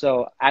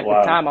 So at the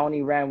Wow. time, I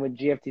only ran with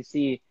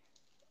GFTC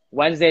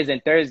Wednesdays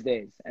and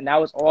Thursdays, and that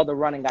was all the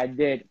running I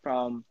did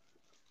from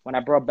when I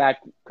brought back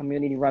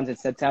community runs in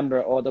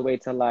September all the way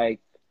to like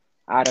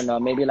I don't know,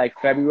 maybe like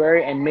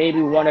February, and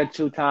maybe one or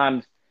two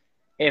times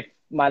if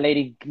my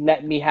lady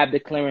let me have the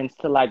clearance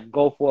to like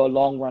go for a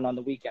long run on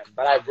the weekend.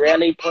 But I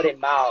rarely put in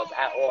miles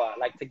at all.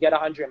 Like to get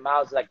 100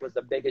 miles like was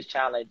the biggest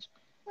challenge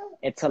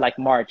until like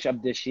March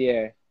of this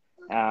year.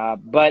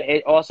 But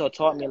it also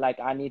taught me like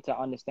I need to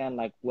understand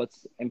like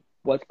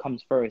what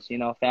comes first,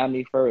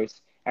 family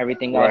first.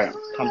 Everything else Right.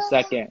 comes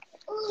second.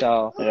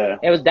 So Yeah.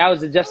 that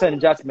was just an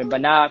adjustment.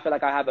 But now I feel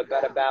like I have a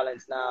better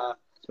balance now,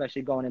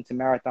 especially going into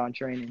marathon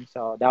training.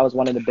 So that was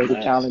one of the biggest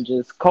Nice.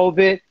 challenges: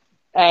 COVID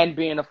and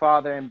being a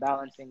father and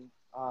balancing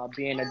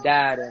being a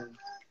dad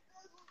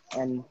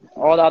and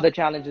all the other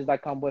challenges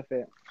that come with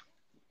it.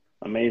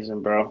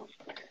 Amazing, bro.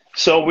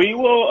 So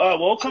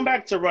we'll come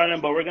back to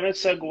running, but we're gonna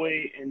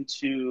segue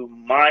into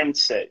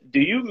mindset. Do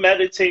you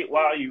meditate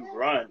while you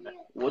run?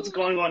 What's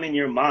going on in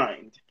your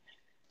mind?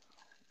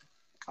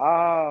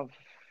 Uh,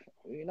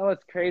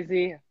 what's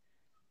crazy?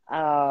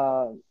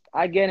 Uh,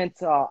 I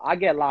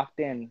get locked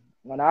in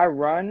when I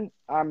run.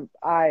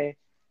 I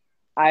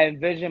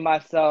envision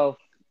myself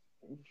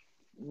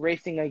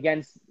racing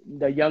against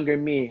the younger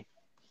me,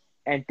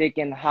 and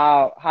thinking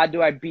how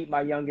do I beat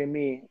my younger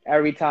me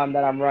every time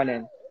that I'm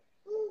running.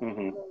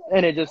 Hmm.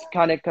 And it just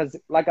kind of, because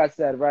like I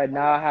said, right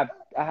now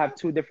I have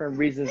two different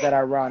reasons that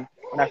I run.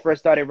 When I first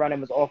started running,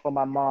 it was all for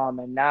my mom,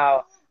 and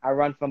now I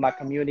run for my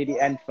community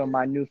and for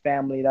my new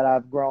family that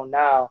I've grown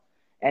now.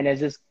 And it's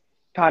just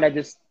kind of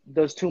just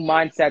those two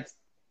mindsets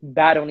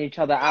battling each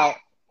other out.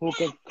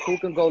 Who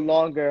can go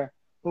longer?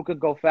 Who could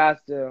go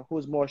faster?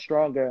 Who's more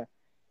stronger?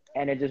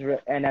 And it just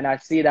and then I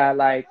see that,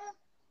 like,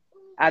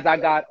 as I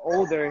got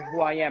older,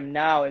 who I am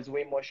now is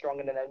way more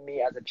stronger than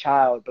me as a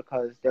child,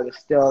 because there was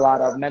still a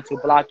lot of mental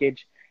blockage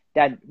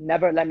that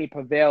never let me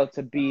prevail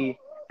to be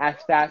as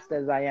fast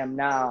as I am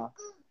now.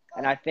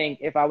 And I think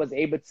if I was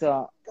able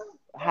to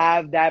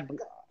have that,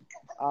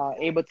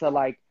 able to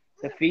like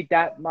defeat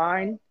that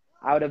mind,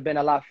 I would have been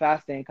a lot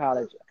faster in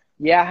college.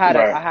 Yeah,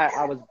 Right.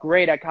 I was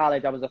great at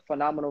college. I was a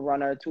phenomenal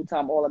runner,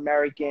 two-time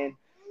All-American,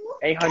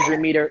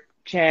 800-meter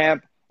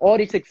champ, all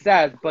these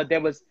success. But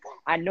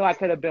I know I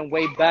could have been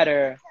way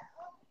better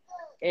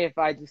if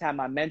I just had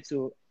my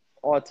mental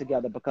all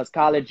together, because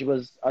college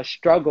was a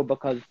struggle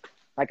because,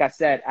 like I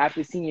said,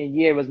 after senior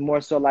year, it was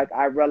more so like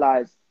I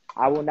realized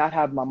I will not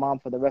have my mom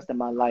for the rest of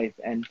my life.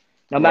 And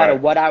no matter Right.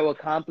 what I will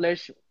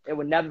accomplish, it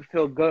would never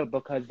feel good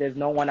because there's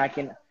no one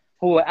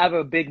who will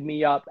ever big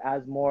me up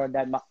as more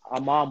than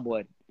a mom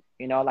would,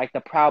 like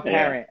the proud Yeah.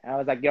 parent. And I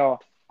was like, yo,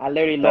 I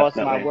literally lost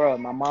my Definitely. world.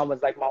 My mom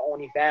was like my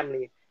only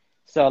family.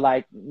 So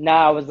like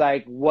now I was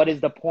like, what is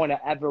the point of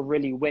ever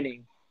really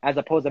winning? As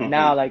opposed to Hmm.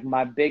 now, like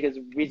my biggest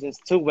reasons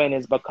to win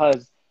is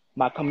because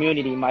my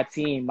community, my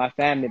team, my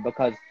family,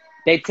 because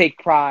they take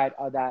pride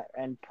of that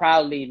and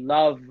proudly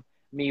love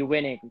me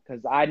winning,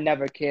 because I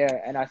never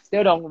care and I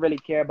still don't really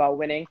care about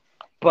winning,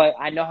 but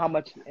I know how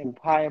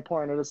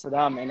important it is to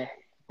them, and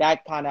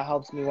that kind of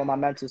helps me with my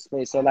mental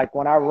space. So like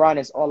when I run,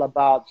 it's all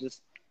about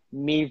just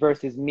me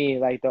versus me,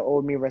 like the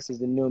old me versus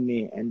the new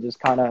me, and just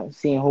kind of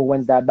seeing who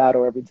wins that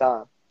battle every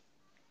time.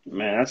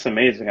 Man, that's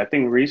amazing. I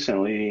think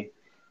recently,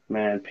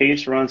 man,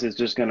 Pace Runs is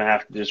just gonna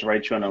have to just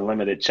write you an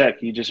unlimited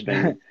check. You just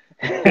been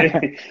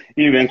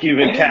you've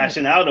been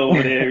cashing out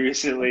over there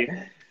recently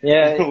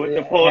Yeah, with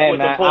hey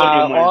with the man.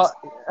 podium wins.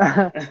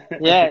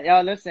 Yeah,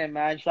 yo, listen,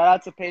 man. Shout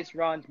out to Pace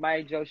Runs,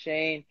 Mike, Joe,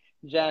 Shane,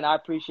 Jen. I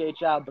appreciate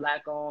y'all.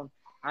 Black owned.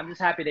 I'm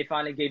just happy they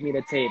finally gave me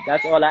the tape.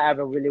 That's all I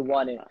ever really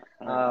wanted.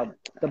 Um,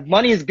 the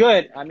money is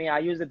good. I mean, I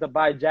use it to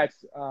buy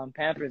Jack's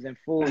Pampers and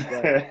food,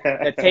 but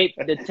the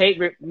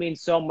tape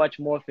means so much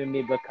more for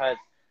me because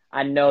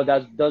I know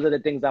those are the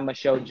things I'm gonna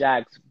show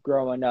Jack's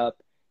growing up.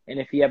 And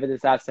if he ever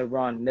decides to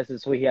run, this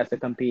is who he has to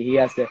compete.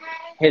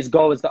 His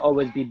goal is to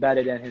always be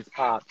better than his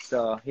pops.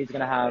 So he's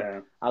gonna have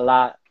Yeah. a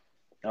lot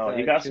Oh,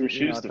 he to got some to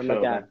shoes to to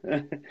look fill at.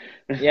 then.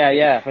 Yeah,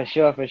 yeah, for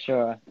sure, for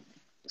sure.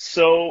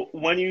 So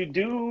when you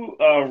do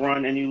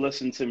run and you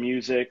listen to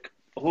music,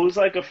 who's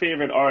like a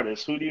favorite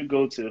artist? Who do you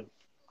go to?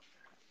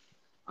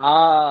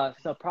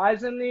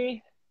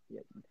 Surprisingly,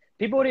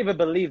 people would even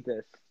believe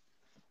this.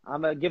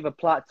 I'm gonna give a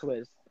plot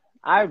twist.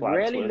 I Plot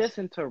rarely twist.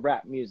 listen to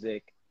rap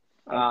music.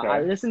 I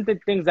Okay. listen to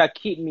things that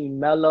keep me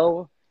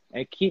mellow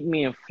and keep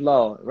me in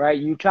flow, right?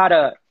 You try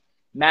to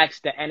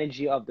match the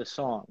energy of the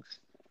songs.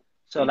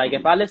 So like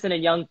if Hmm. I listen to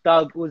Young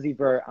Thug, Uzi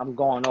Vert, I'm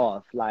going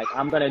off. Like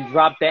I'm gonna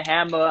drop the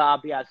hammer.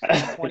 I'll be at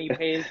 620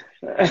 pace,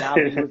 and I'll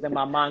be losing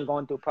my mind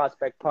going through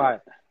Prospect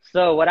Park.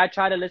 So what I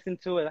try to listen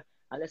to is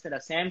I listen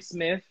to Sam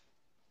Smith.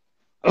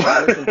 I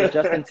listen to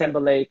Justin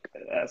Timberlake.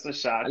 That's a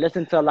I shock.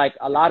 listen to like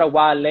a lot of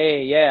Wale.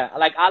 Yeah,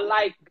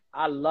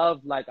 I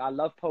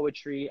love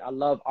poetry. I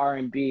love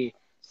R&B.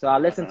 So I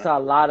listen Uh-huh. to a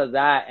lot of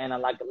that, and I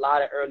like a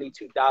lot of early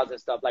 2000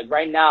 stuff. Like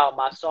right now,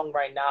 my song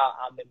right now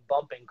I've been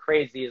bumping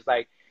crazy is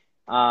like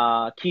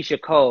Keisha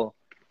Cole,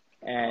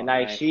 Oh, and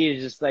like nice.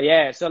 she's just like,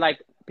 yeah. So like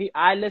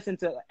I listen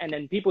to, and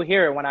then people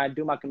hear it when I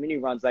do my community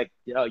runs, like,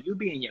 you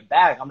be in your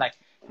bag. I'm like,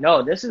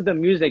 no, this is the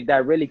music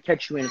that really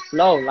catch you in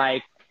flow.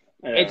 Like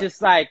it's Yeah.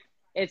 just like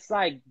it's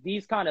like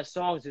these kind of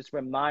songs just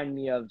remind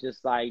me of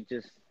just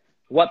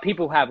what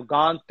people have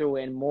gone through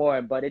and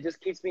more, but it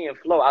just keeps me in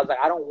flow. I was like,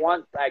 I don't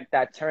want like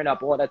that turn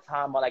up all the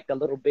time or like the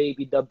little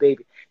baby, the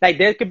baby. Like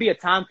there could be a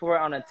time for it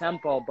on a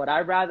tempo, but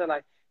I'd rather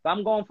like if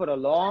I'm going for the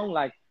long,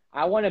 like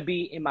I want to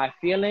be in my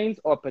feelings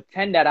or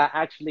pretend that I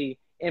actually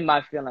in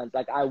my feelings.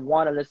 Like I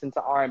want to listen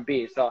to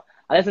R&B. So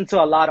I listen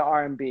to a lot of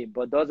R&B,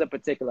 but those are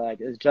particular. Like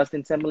it's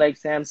Justin Timberlake,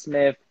 Sam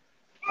Smith,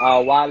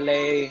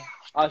 Wale,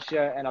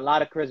 Usher, and a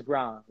lot of Chris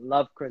Brown.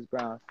 Love Chris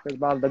Brown. Chris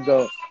Brown's the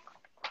GOAT.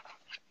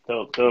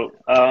 Dope, dope.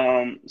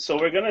 So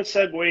we're gonna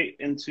segue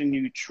into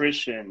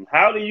nutrition.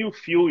 How do you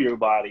fuel your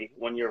body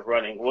when you're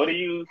running? What are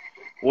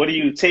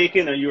you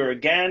taking? Are you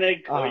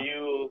organic? Are Uh,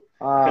 you,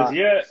 because uh,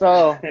 you're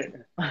so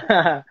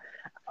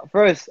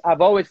first,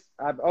 I've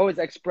always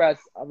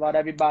expressed about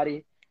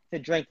everybody to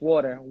drink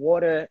water.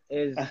 Water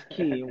is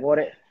key.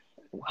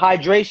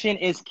 Hydration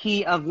is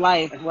key of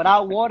life.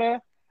 Without water,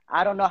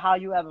 I don't know how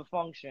you ever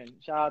function.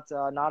 Shout out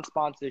to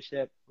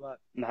non-sponsorship, but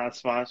not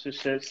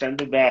sponsorship. Send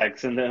the bag,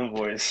 send the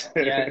invoice.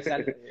 yeah,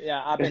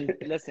 yeah. I've been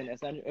listening.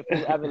 If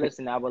you ever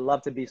listen, I would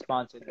love to be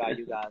sponsored by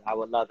you guys. I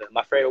would love it.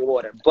 My favorite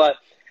water, but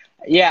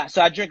yeah.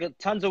 So I drink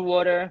tons of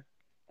water.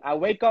 I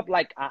wake up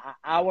like an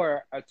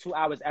hour or 2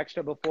 hours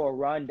extra before a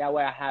run. That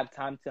way I have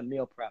time to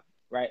meal prep,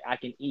 right? I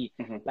can eat.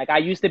 Hmm. Like I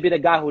used to be the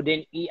guy who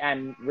didn't eat at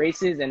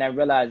races, and I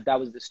realized that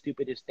was the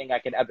stupidest thing I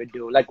could ever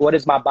do. Like, what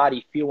is my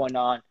body fueling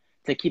on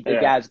to keep the Yeah.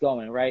 gas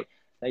going, right?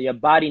 Like your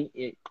body,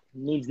 it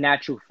needs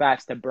natural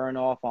fats to burn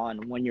off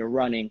on when you're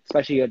running,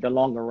 especially the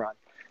longer run.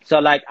 So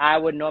like I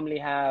would normally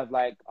have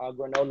like a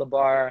granola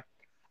bar,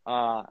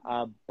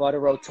 a butter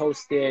roll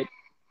toasted,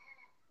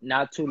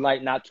 not too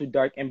light, not too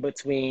dark in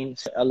between,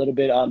 a little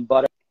bit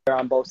butter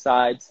on both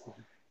sides.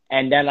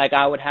 And then like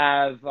I would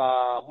have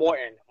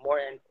Morton,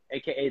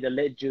 aka the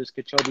lit juice,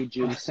 Kachobi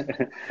juice,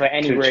 for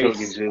any Kipchoge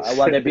race, juice.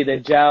 whether it be the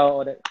gel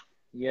or the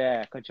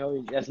yeah,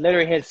 Kachobi. That's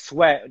literally his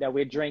sweat that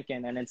we're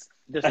drinking, and it's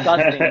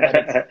disgusting, but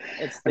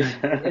it's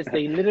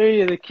the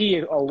literally the key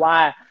of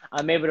why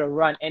I'm able to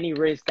run any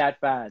race that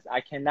fast.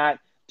 I cannot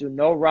do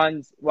no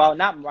runs. Well,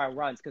 not my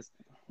runs, because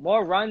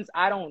more runs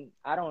I don't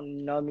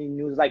know me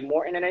news like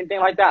Morton and anything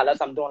like that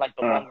unless I'm doing like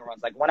the uh, longer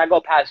runs. Like when I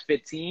go past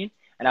 15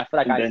 and I feel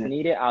like and I just then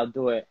need it, I'll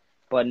do it.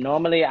 But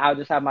normally I'll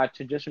just have my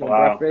traditional wow.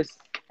 breakfast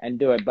and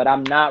do it. But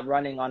I'm not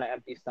running on an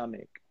empty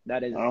stomach.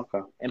 That is Okay.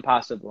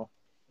 impossible.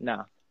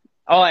 No.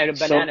 Oh, and a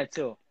So banana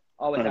too.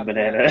 Always on a have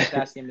banana. banana.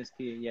 Potassium is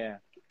key. Yeah.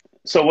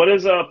 So what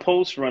is a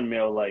post run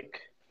meal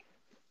like?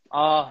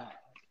 Uh,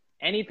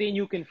 anything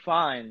you can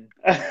find.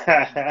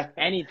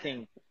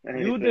 Anything.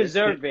 You Anything.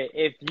 deserve it.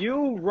 If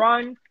you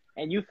run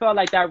and you felt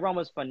like that run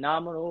was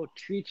phenomenal,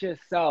 treat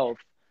yourself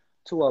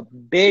to a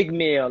big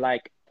meal.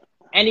 Like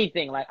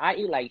anything. Like I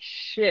eat like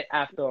shit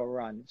after a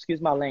run.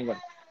 Excuse my language.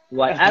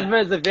 Whatever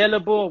is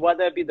available,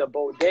 whether it be the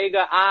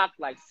bodega ox,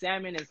 like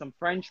salmon and some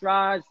French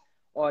fries,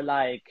 or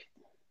like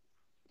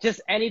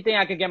just anything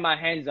I could get my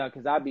hands on,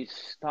 because I'd be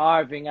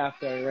starving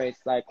after a race.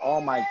 Like,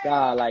 oh my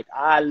God, like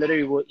I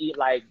literally will eat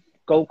like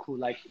Goku.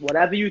 Like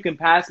whatever you can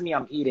pass me,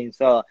 I'm eating.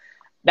 So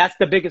that's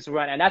the biggest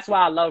run. And that's why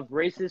I love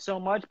races so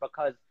much,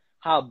 because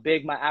how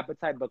big my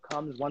appetite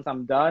becomes once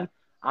I'm done.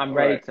 I'm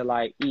ready Right. to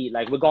like eat.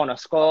 Like we're going to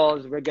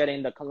Skulls, we're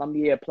getting the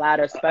Columbia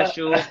platter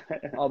special,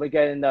 or we're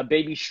getting the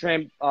baby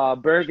shrimp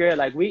burger.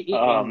 Like we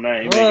Oh eating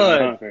man, you're making me good.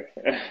 hungry.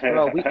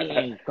 Bro, we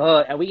eating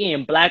good, and we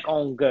eating black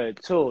owned good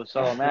too.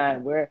 So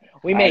man,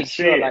 we I make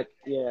see sure it. like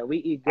yeah, we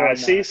eat I good,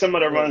 see man. some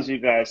of the Yeah, runs you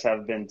guys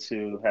have been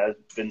to has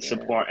been yeah.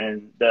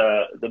 supporting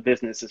the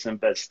businesses in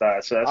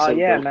Bed-Stuy. So that's Oh so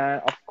yeah, dope. man.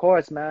 Of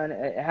course, man.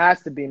 It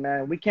has to be,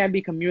 man. We can't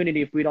be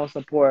community if we don't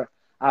support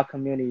our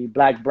community,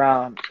 black,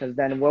 brown. Because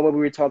then what we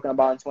were talking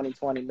about in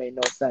 2020 made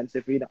no sense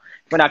if if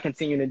we're not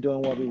continuing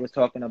doing what we was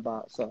talking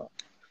about. So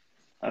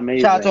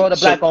shout out to Amazing. all the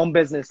black owned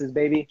businesses,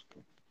 baby.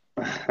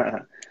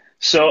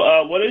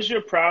 So what is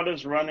your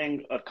proudest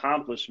running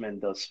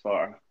accomplishment thus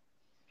far?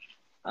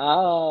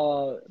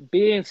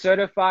 Being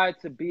certified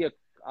to be a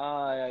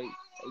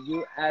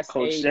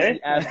Coach Jay?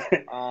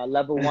 USATF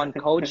level one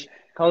coach,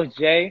 Coach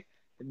Jay.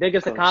 The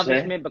biggest Coach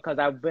Jay? accomplishment, because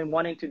I've been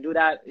wanting to do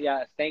that.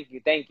 Yes, thank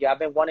you. I've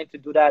been wanting to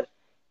do that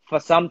for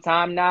some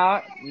time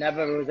now.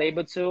 Never was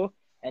able to,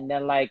 and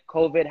then like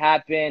COVID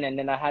happened, and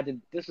then I had to.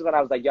 This is when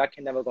I was like, yo, I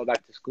can never go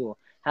back to school.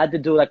 I had to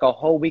do like a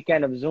whole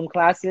weekend of Zoom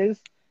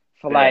classes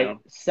for like Damn.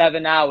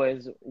 7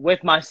 hours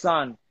with my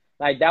son.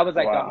 Like that was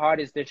like the Wow.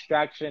 hardest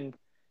distraction,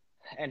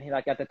 and he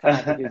like at the time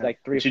I think he was like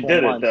three, But you four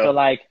did it months. So though.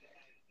 like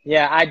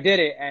yeah, I did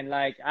it, and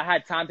like I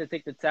had time to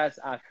take the test.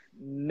 I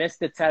missed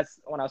the test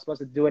when I was supposed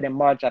to do it in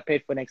March. I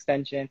paid for an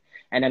extension,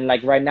 and then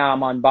like right now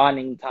I'm on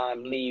bonding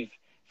time leave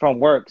from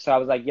work. So I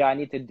was like, yeah, I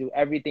need to do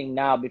everything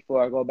now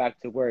before I go back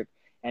to work.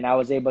 And I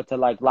was able to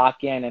like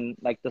lock in, and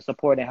like the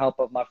support and help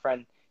of my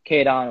friend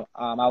Kadon,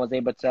 I was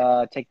able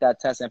to take that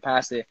test and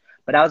pass it.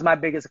 But that was my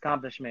biggest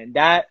accomplishment.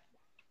 That,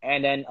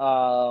 and then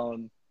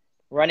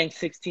running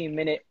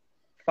 16-minute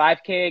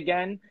 5K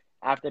again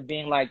after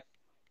being like,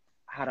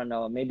 I don't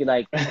know, maybe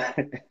like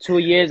 2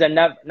 years and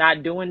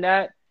not doing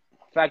that.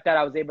 The fact that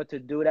I was able to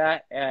do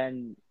that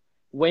and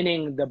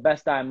winning the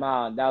best time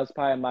out, that was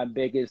probably my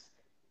biggest.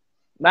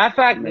 Matter of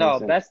fact, no,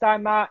 Amazing. best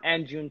time out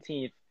and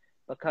Juneteenth,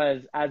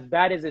 because as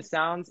bad as it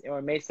sounds or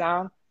it may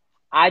sound,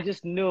 I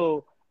just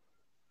knew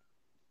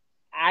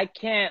I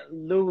can't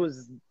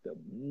lose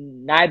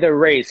neither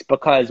race,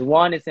 because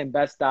one is in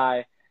Best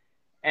Eye,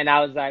 and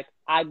I was like,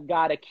 I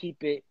gotta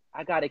keep it.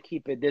 I gotta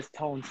keep it this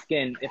tone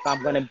skin if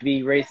I'm gonna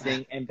be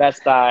racing in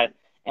Best Eye,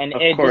 and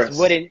Of it just course.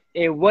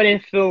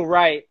 wouldn't feel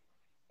right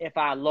if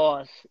I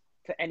lost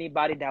to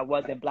anybody that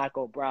wasn't black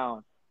or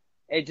brown.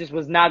 It just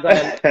was not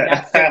gonna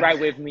not sit right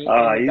with me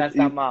in the You, best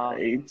you,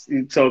 amount.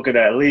 you talking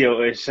that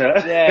Leo-ish,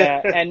 huh?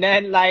 Yeah, and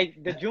then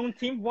like the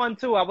Juneteenth one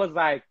too, I was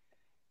like,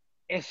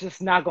 it's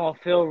just not gonna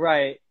feel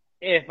right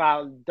if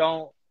I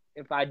don't.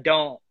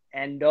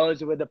 And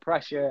those were the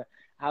pressure.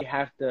 I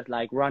have to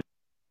like run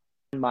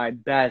my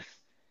best.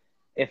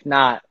 If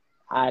not,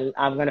 I'm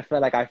gonna feel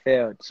like I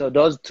failed. So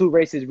those two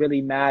races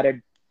really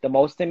mattered the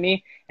most to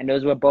me, and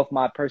those were both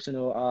my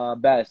personal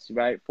best,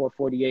 right?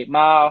 4:48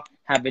 mile,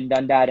 haven't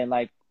done that in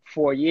like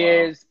four Wow.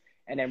 years,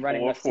 and then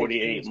running a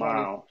 448 16:20.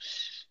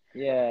 miles.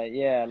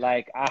 Yeah,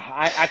 like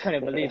I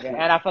couldn't believe it,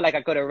 and I felt like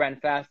I could have ran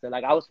faster.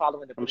 Like I was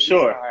following the I'm police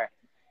sure. car,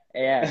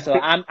 Yeah, so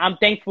I'm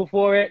thankful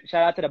for it.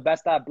 Shout out to the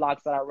best at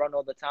blocks that I run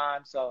all the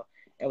time. So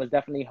it was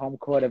definitely home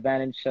court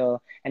advantage.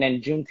 So and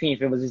then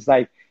Juneteenth, it was just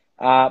like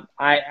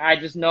I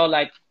just know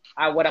like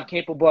what I'm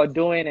capable of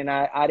doing, and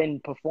I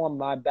didn't perform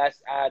my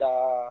best at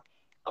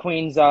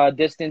Queens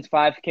distance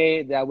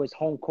 5K. That was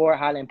home court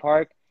Highland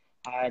Park.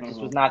 I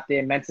just was Mhm. not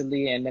there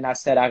mentally, and then I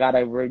said I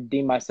gotta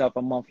redeem myself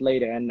a month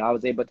later, and I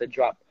was able to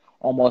drop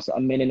almost a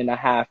minute and a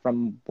half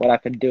from what I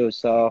could do.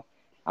 So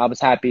I was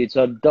happy.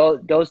 So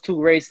those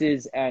two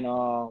races and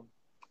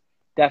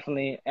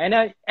definitely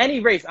and any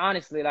race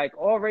honestly, like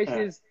all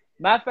races.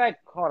 Matter of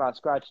fact, hold on,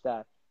 scratch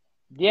that.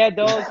 Yeah,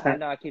 those I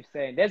know I keep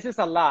saying there's just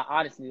a lot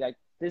honestly. Like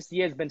this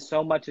year's been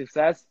so much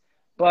success,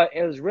 but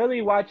it was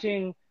really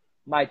watching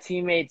my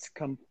teammates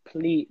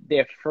complete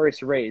their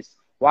first race.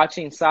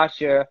 Watching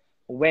Sasha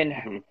win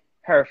Mhm.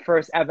 her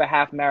first ever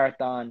half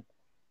marathon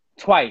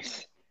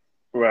twice,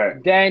 Right.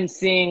 then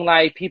seeing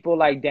like people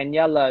like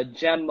Daniela,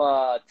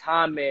 Gemma,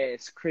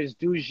 Thomas, Chris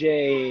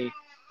Duge,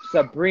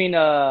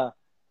 Sabrina,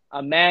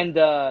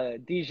 Amanda,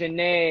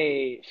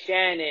 Dejanay,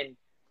 Shannon,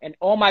 and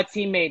all my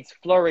teammates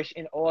flourish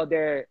in all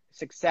their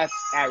success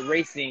at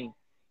racing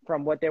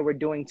from what they were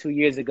doing 2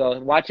 years ago.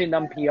 Watching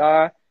them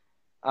PR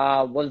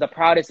was the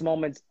proudest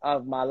moments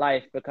of my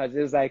life because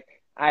it was like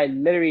I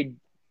literally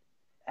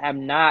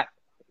am not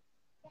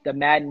the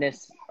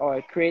madness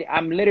or create I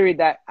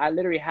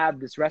literally have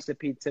this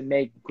recipe to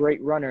make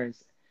great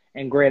runners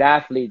and great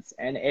athletes,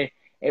 and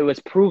it was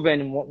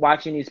proven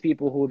watching these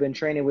people who have been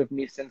training with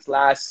me since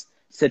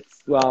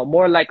well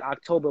more like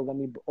October when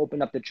we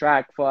opened up the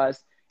track for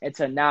us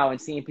until now, and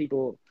seeing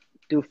people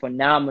do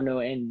phenomenal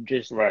and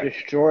just Right.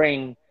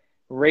 destroying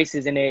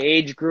races in their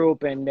age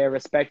group and their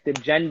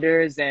respective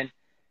genders, and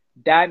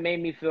that made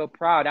me feel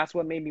proud. That's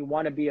what made me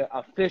want to be an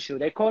official.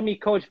 They called me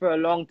coach for a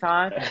long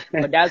time,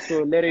 but that's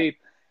what literally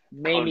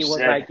made me Coach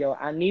was J. like, yo,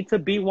 I need to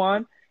be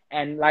one.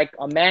 And like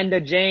Amanda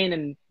Jane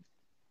and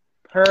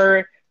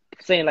her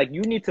saying like,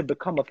 you need to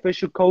become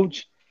official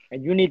coach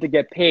and you need to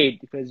get paid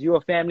because you're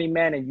a family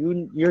man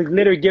and you're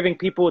literally giving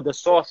people the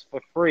sauce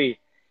for free.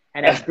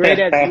 And as great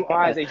as you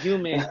are as a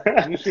human,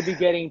 you should be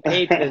getting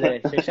paid for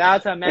this. So shout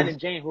out to Amanda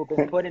Jane who have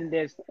been putting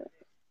this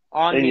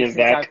on In me your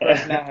since I back.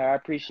 first met her. I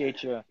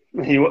appreciate you.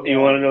 You Yeah.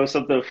 want to know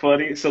something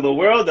funny? So the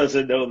world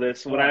doesn't know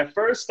this. When What? I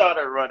first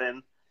started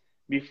running,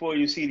 before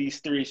you see these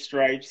three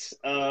stripes,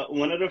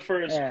 one of the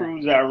first Yeah.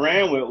 crews I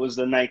ran with was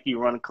the Nike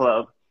Run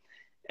Club,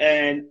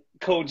 and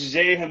Coach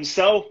J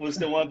himself was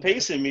the one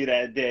pacing me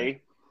that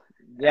day.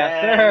 Yes,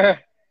 And sir.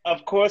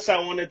 of course, I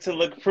wanted to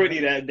look pretty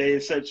that day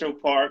in Central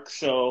Park,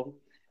 so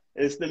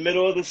it's the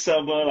middle of the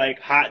summer, like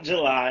hot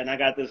July, and I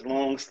got this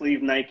long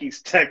sleeve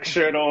Nike's tech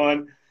shirt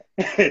on.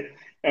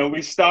 And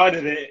we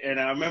started it, and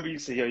I remember you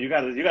said, "Yo, you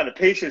gotta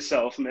pace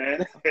yourself,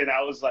 man." And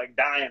I was like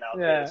dying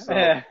out there. Yeah, So,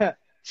 yeah,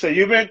 so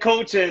you've been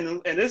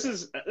coaching, and this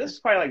is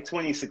probably like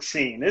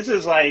 2016. This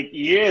is like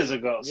years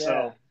ago. yeah,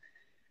 So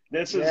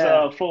this is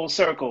yeah, full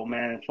circle,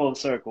 man, full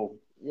circle.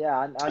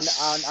 yeah.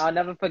 I'll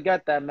never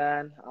forget that,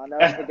 man. I'll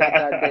never forget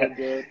that day,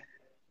 dude.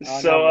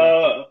 I'll So,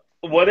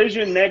 never. what is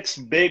your next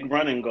big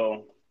running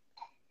goal?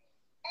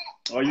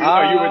 Are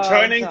you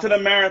returning So, to the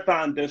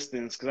marathon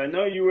distance? Because I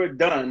know you were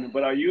done,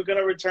 but are you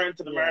gonna return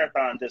to the yeah.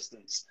 marathon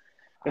distance?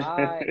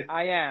 I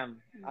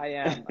am. I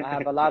am. I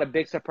have a lot of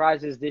big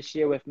surprises this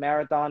year with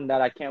marathon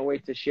that I can't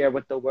wait to share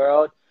with the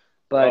world.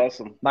 But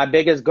Awesome, my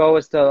biggest goal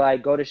is to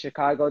like go to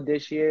Chicago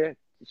this year.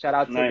 Shout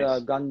out to the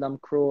nice. Gundam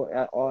crew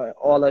at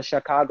all of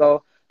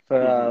Chicago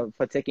Hmm.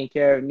 for taking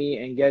care of me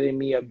and getting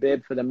me a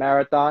bib for the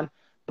marathon.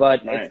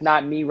 But it's Nice,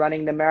 not me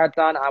running the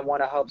marathon. I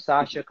want to help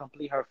Sasha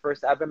complete her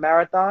first ever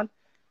marathon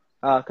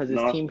because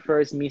it's no, team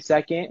first, me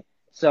second.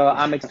 So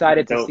I'm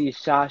excited to dope. see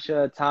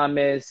Sasha,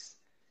 Thomas,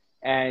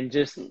 and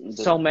just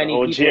so The many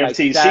whole people like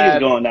GFTC is Seb,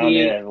 going down Pete.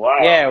 there. Wow.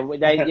 Yeah,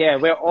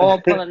 we're all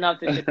pulling up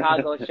to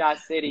Chicago, Shot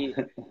City,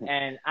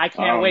 and I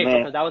can't Oh wait man,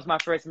 because that was my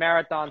first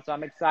marathon, so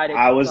I'm excited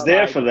I to was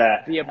there like for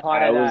that. be a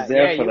part I of was that.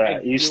 there Yeah, for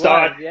that. You you was,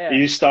 start. yeah.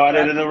 You So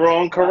started in the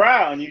wrong that,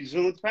 corral and you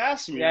zoomed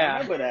past me. I yeah,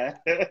 remember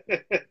that.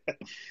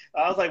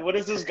 I was like, "What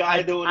is this guy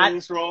I, doing in I,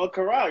 this wrong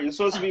corral? You're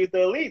supposed to be with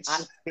the I,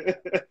 elites."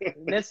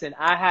 listen.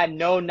 I had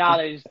no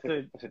knowledge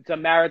to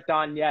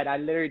marathon yet. I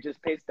literally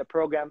just paced the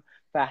program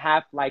for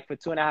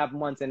 2.5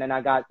 months, and then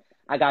I got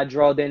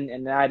drilled in,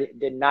 and I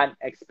did not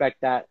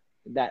expect that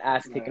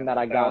ass kicking Man, that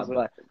I that was got, a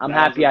but I'm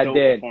that was a happy I dope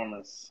did.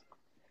 performance.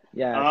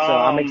 Yeah, so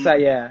I'm Um,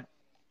 excited. Yeah.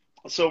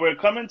 so we're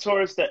coming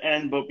towards the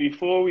end, but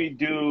before we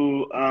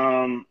do,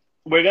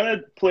 we're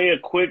gonna play a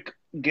quick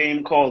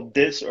game called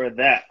This or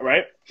That,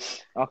 right?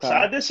 So Okay.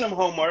 I did some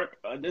homework.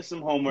 I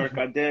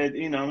did,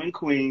 in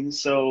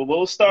Queens. So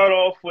we'll start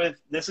off with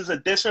this is a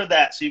this or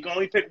that. So you can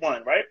only pick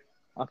one, right?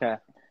 Okay.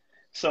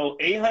 So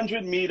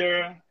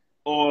 800-meter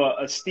or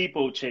a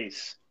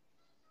steeplechase.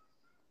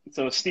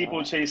 So a Uh,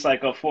 steeplechase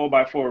like a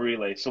 4x4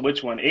 relay. So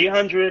which one?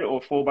 800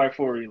 or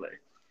 4x4 relay?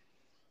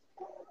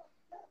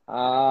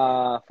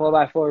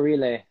 4x4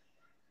 relay.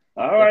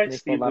 All right,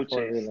 Definitely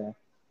 4x4 steeplechase. relay.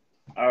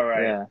 All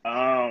right. Yeah.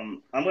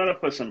 I'm gonna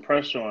put some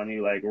pressure on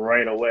you like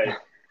right away.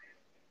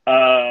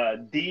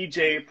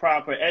 DJ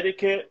Proper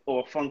Etiquette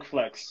or Funk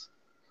Flex?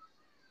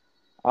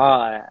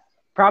 Uh,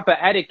 Proper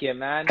etiquette,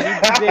 man. He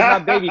DJ'd my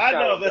baby I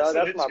shower, know bro. that's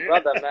That's the my truth.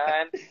 brother,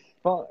 man.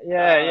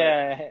 Yeah, Uh,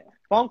 yeah.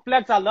 Funk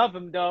Flex, I love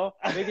him though.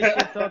 Biggest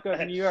shit talker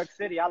of New York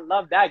City. I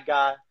love that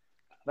guy.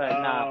 But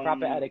nah,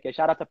 proper um, etiquette.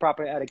 Shout out to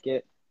proper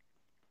etiquette.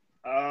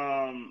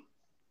 um,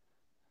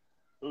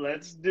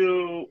 let's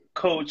do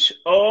Coach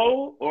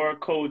O or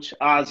Coach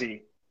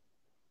Ozzy.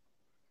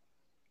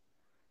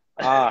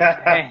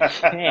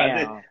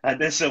 Damn. I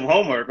did some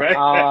homework, right?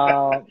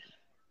 Uh,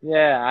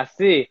 yeah, I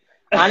see.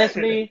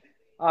 Honestly,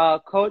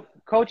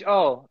 Coach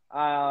O,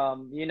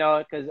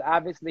 because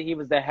obviously he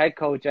was the head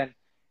coach and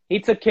he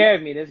took care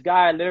of me. This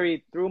guy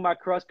literally threw my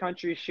cross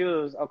country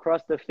shoes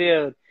across the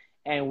field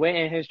and went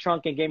in his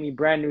trunk and gave me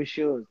brand new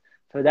shoes.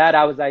 For that,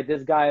 I was like,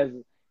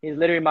 he's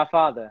literally my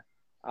father.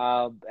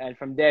 And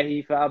from there,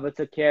 he forever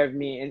took care of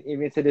me, and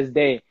even to this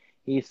day,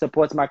 he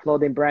supports my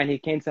clothing brand. He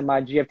came to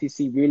my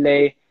GFTC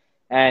relay,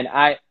 and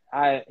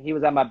he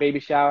was at my baby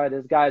shower.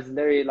 This guy's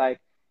literally like,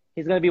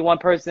 he's gonna be one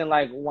person.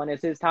 Like when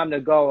it's his time to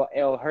go,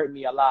 it'll hurt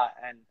me a lot.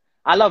 And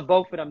I love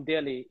both of them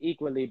dearly,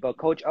 equally. But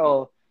Coach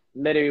O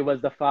literally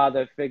was the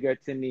father figure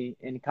to me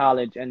in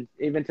college, and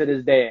even to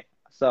this day.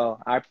 So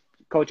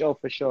Coach O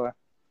for sure.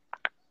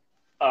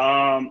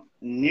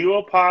 New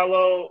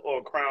Apollo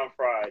or Crown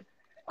Fried?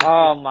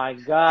 Oh my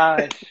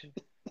gosh.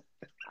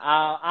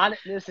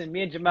 Listen,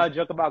 me and Jamel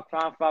joke about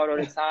Crown Fried all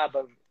the time,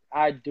 but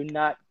I do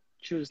not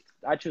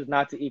I choose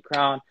not to eat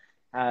Crown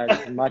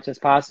as much as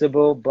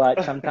possible,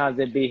 but sometimes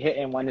it be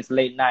hitting when it's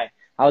late night.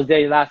 I was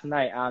there last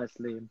night,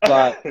 honestly.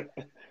 But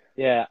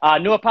yeah,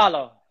 New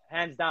Apollo,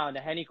 hands down. The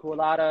Henny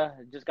Colada,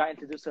 just got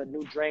introduced to a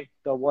new drink,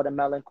 the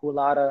watermelon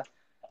Colada,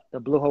 the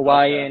Blue Okay.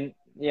 Hawaiian.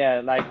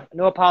 Yeah, like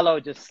New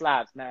Apollo just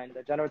slaps, man.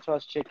 The General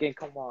Tso's chicken,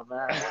 come on,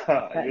 man.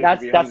 You have to That's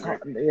be that's hungry.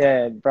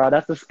 yeah, bro.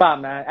 That's the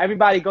spot, man.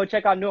 Everybody go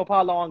check out New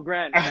Apollo on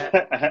Grand, man.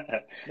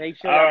 Make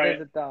sure All y'all right.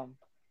 visit them.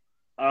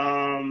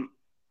 Um,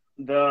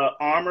 the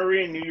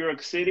Armory in New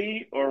York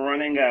City or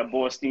running at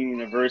Boston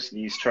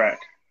University's track?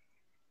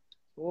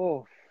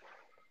 Oh,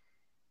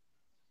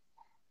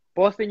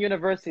 Boston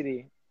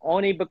University,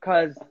 only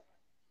because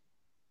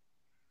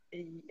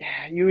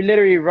you're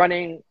literally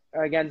running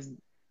against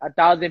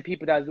 1,000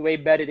 people that's way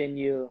better than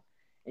you,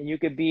 and you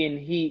could be in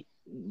heat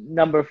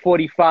number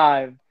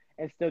 45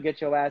 and still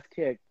get your ass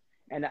kicked.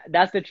 And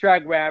that's the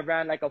track where I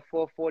ran like a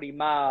 440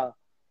 mile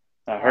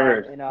I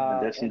heard.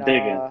 There's some in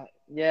digging.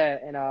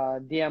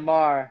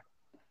 DMR.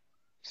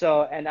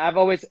 So and I've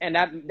always and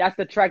that's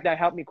the track that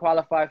helped me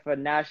qualify for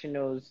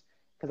nationals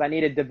because I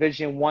needed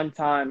Division 1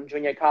 time,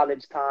 junior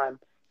college time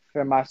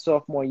for my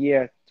sophomore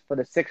year for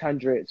the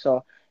 600.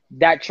 So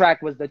that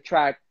track was the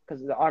track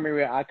because the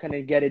Army I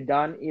couldn't get it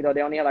done. You know,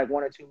 they only had like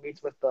 1 or 2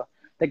 meets with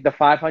the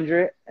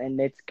 500 and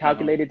it's Hmm.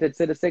 calculated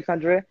to the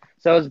 600.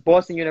 So it was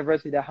Boston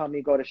University that helped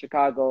me go to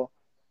Chicago.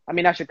 I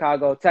mean, not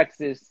Chicago,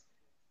 Texas,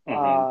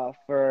 Hmm.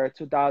 for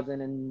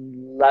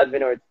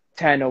 2011 or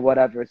 10 or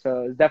whatever.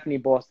 So it's definitely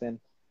Boston.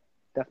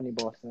 Definitely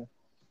Boston.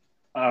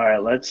 All right,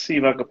 let's see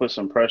if I can put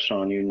some pressure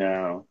on you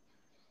now.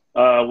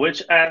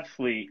 Which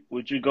athlete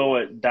would you go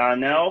with?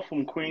 Donnell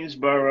from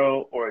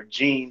Queensboro or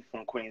Gene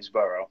from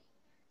Queensboro?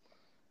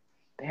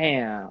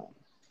 Damn.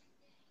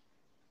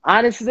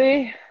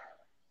 Honestly,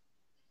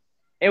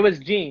 it was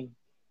Gene.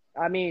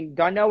 I mean,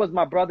 Darnell was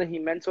my brother. He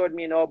mentored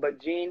me and all, but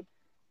Gene,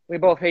 we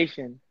both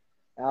Haitian.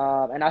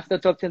 And I still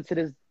talk to him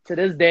to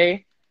this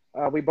day.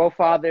 We both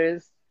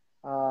fathers.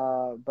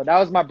 But that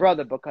was my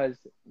brother because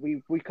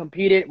we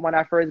competed when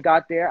I first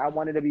got there. I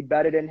wanted to be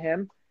better than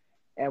him.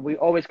 And we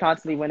always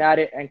constantly went at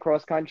it and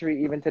cross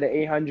country, even to the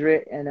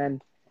 800 and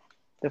then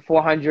the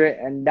 400.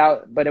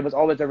 But it was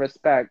always a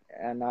respect.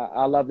 And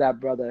I love that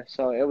brother.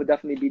 So it would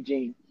definitely be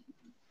Gene.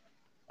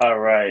 All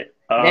right.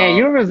 Man,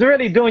 you was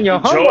really doing your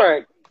Jo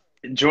homework.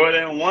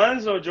 Jordan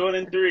ones or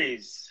Jordan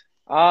threes?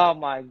 Oh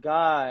my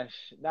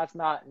gosh. That's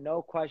not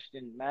no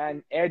question,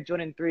 man. Air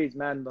Jordan 3s,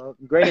 man. The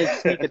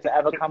greatest sneaker to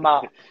ever come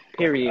out,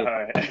 All period.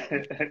 right.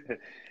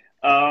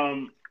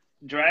 Um,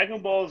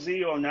 Dragon Ball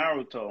Z or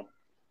Naruto?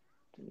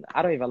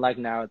 I don't even like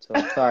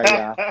Naruto. Sorry,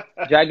 y'all.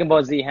 Dragon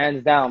Ball Z,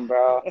 hands down,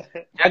 bro.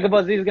 Dragon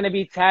Ball Z is gonna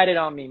be tatted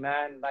on me,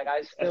 man. Like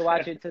I still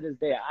watch it to this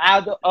day.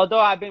 Although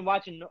I've been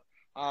watching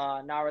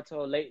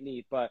Naruto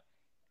lately, but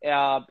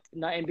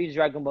nothing beats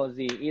Dragon Ball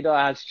Z. Either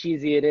as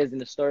cheesy it is in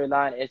the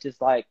storyline, it's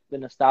just like the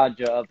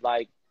nostalgia of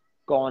like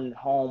going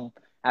home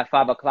at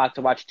 5 o'clock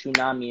to watch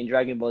Toonami and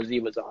Dragon Ball Z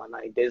was on.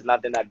 Like there's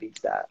nothing that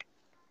beats that.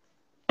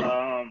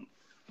 Um,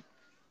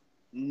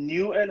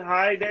 Newton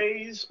High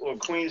days or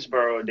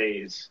Queensboro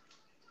days?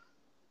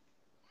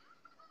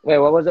 Wait,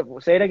 what was it?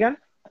 Say it again.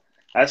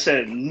 I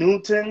said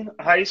Newton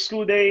High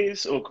School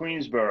days or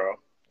Queensboro?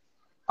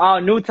 Oh,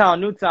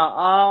 Newtown, Newtown.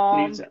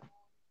 Newton.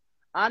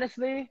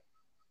 Honestly,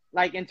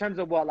 like in terms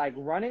of what, like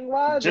running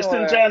wise, Just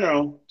in or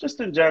general. Just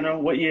in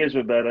general. What years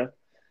were better?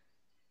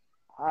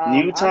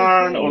 Newton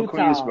honestly, or Newtown,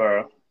 Queensboro?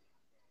 Okay.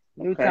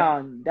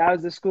 Newtown. That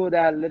was the school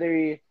that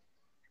literally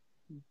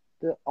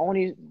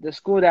the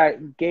school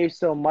that gave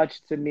so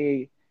much to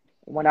me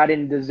when I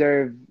didn't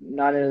deserve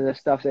none of the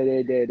stuff that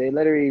they did. They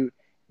literally,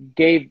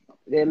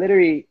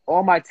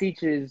 all my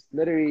teachers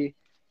literally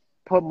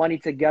put money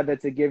together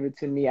to give it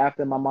to me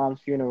after my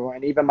mom's funeral.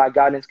 And even my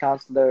guidance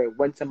counselor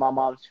went to my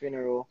mom's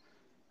funeral.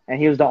 And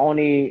he was the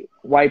only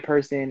white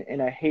person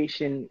in a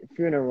Haitian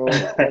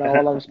funeral when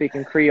all of them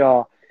speaking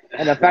Creole.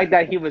 And the fact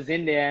that he was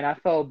in there and I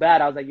felt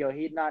bad, I was like, yo,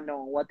 he's not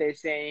knowing what they're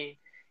saying.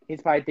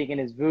 He's probably thinking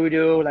it's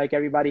voodoo, like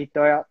everybody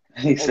thought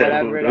He or said whatever.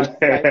 voodoo.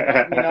 That's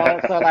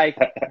like, so like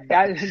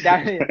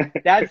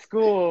that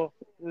school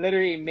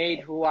literally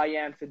made who I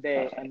am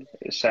today. And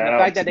Shout the out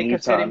fact to that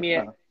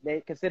Newtown.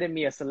 they considered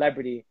me a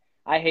celebrity.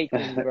 I hate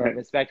Queensboro,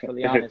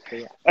 respectfully,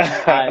 honestly.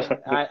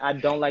 I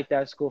don't like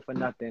that school for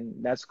nothing.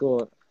 That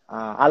school,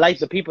 I like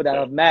the people that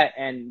I've met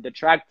and the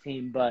track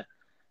team, but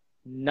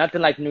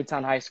nothing like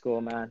Newtown High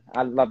School, man.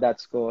 I love that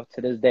school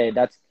to this day.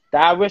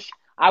 I wish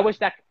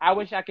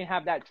I can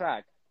have that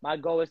track. My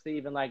goal is to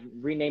even like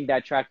rename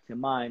that track to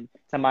my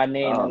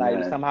name, Oh and like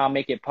man, somehow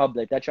make it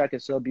public. That track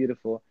is so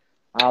beautiful.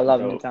 I love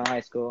dope. Newtown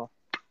High School.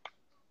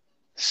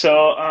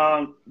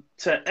 So,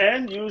 to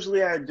end,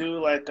 usually I do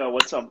like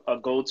what's a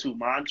go-to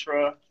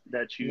mantra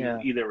that you Yeah,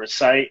 either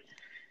recite.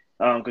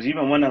 Because you've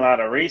been winning a lot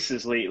of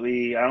races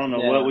lately. I don't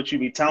know what yeah, would you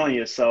be telling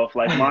yourself.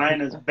 Like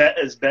mine is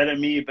better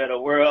me, better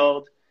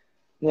world.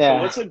 So, yeah.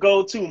 what's a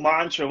go-to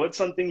mantra? What's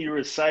something you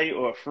recite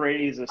or a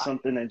phrase or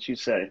something that you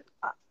say?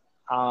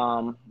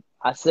 Um,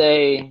 I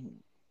say,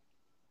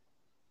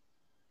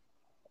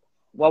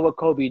 what would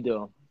Kobe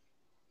do?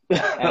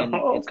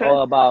 And it's Okay.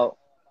 all about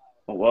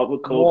What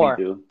would Kobe more,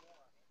 do?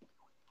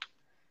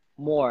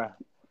 more.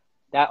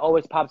 That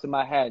always pops in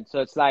my head. So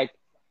it's like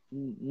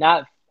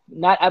not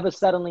not ever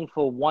settling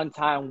for one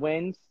time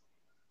wins.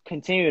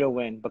 Continue to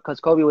win because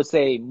Kobe would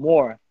say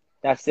more.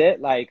 That's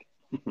it. Like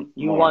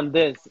you More. won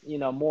this,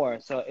 more.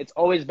 So it's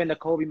always been the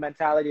Kobe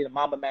mentality, the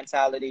Mamba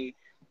mentality.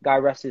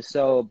 God rest his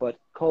soul. But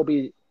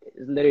Kobe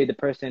is literally the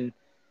person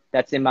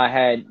that's in my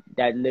head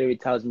that literally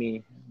tells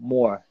me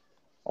more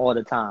all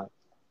the time.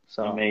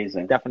 So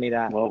Amazing. definitely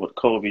that. What would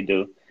Kobe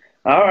do?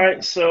 All right.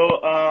 Yeah.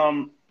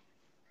 So,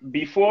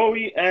 before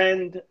we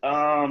end,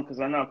 because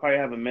I know I probably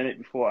have a minute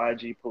before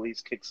IG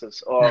Police kicks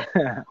us off.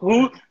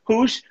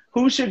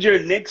 Who should your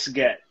Knicks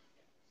get?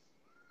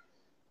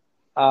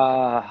 In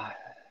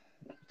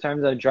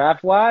terms of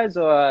draft wise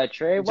or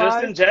trade Just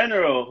wise, in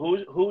general,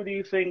 who do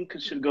you think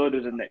should go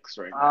to the Knicks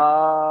right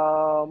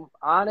now?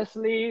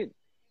 honestly,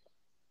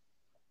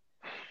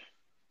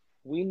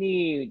 we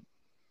need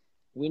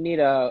we need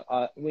a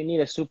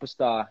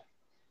superstar.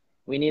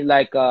 We need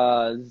like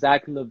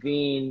Zach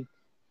Levine.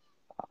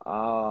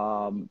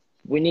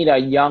 We need a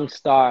young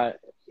star,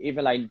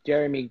 even like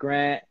Jeremy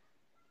Grant.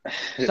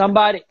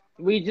 Somebody.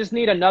 We just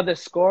need another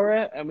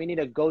scorer, and we need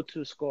a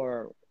go-to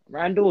scorer.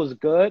 Randall is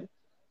good.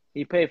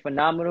 He played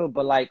phenomenal,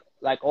 but like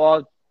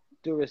all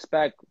due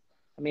respect,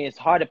 I mean it's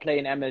hard to play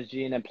in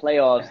MSG and in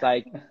playoffs.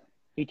 Like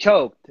he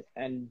choked,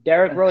 and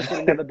Derrick Rose should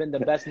have never been the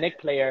best Knick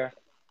player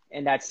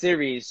in that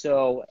series.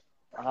 So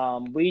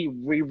we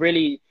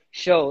really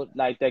showed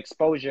like the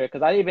exposure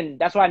because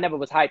that's why I never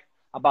was hyped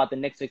about the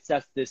Knicks'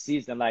 success this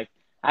season. Like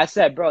I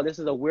said, bro, this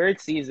is a weird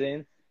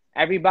season.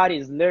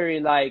 Everybody's literally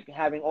like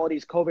having all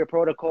these COVID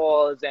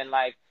protocols and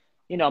like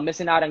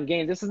missing out on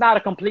games. This is not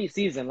a complete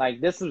season.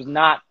 Like this was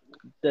not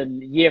the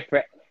year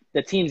for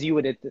the teams you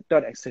would have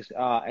thought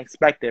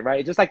expected,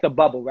 right? Just like the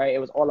bubble, right? It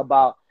was all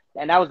about,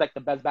 and that was like the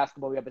best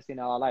basketball we ever seen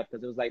in our life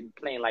because it was like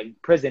playing like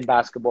prison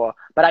basketball.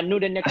 But I knew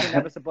the Knicks were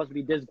never supposed to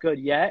be this good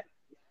yet.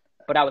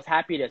 But I was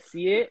happy to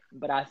see it.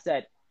 But I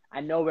said,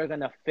 I know we're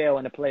gonna fail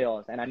in the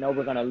playoffs, and I know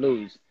we're gonna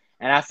lose.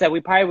 And I said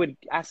we probably would.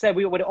 I said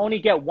we would only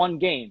get one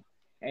game,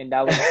 and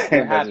that was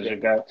what That's what you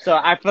happened. got. So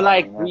I feel Oh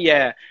like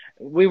man.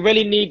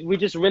 we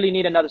just really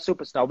need another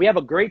superstar. We have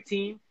a great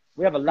team.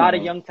 We have a lot of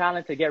Mhm. young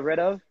talent to get rid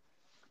of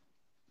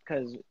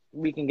because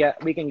we can get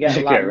a Get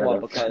lot rid more of.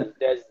 because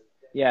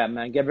yeah,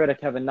 man, get rid of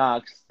Kevin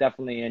Knox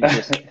definitely, and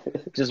just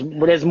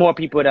there's more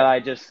people that I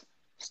just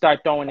start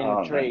throwing in the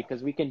Oh man. trade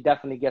because we can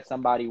definitely get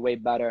somebody way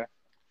better.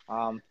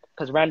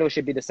 Because Randall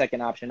should be the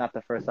second option, not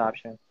the first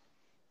option.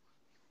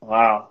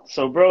 Wow.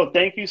 So, bro,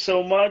 thank you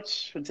so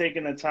much for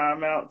taking the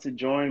time out to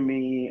join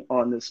me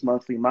on this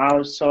monthly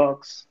Mileage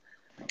Talks.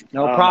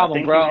 No I problem,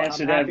 think you bro. I'm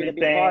answered happy to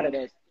be part of everything.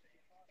 this.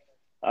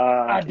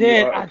 I You did,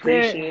 are I did.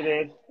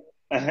 appreciated.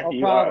 No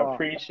You are problem.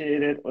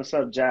 appreciated. What's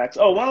up, Jax?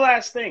 Oh, one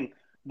last thing.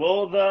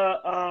 Will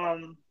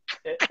the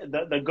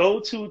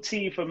go-to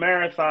tee for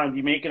marathon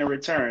be making a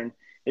return?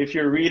 If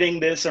you're reading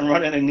this and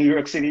running a New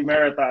York City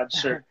Marathon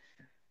shirt,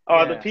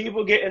 are the Yeah.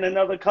 people getting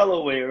another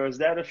colorway, or is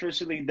that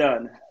officially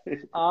done?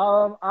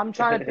 I'm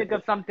trying to think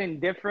of something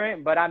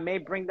different, but I may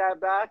bring that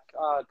back.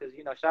 Cause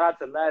shout out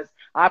to Les.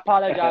 I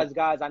apologize,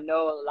 guys. I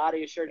know a lot of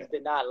your shirts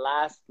did not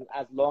last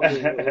as long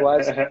as it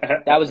was.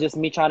 That was just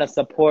me trying to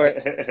support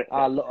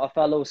a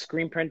fellow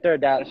screen printer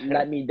that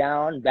let me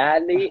down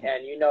badly.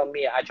 And you know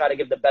me, I try to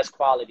give the best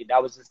quality.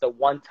 That was just the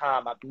one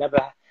time. I've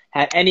never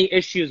had any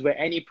issues with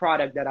any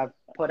product that I've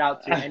put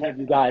out to any of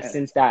you guys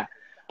since that.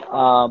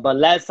 But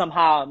Les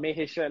somehow made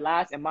his shirt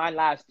last, and mine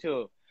last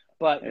too.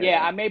 But yeah,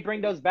 Yeah. I may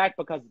bring those back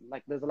because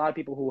like there's a lot of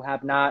people who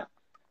have not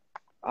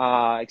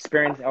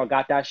experienced or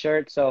got that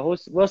shirt. So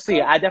we'll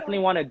see. I definitely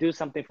want to do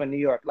something for New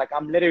York. Like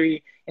I'm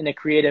literally in the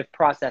creative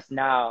process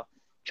now,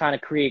 trying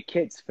to create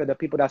kits for the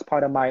people that's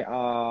part of my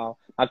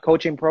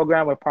coaching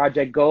program with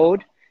Project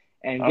Gold,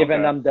 and giving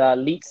Okay. them the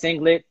elite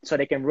singlet so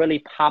they can really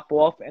pop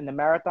off in the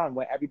marathon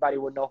where everybody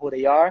will know who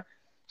they are.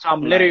 So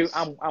I'm literally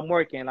Nice. I'm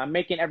working. I'm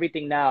making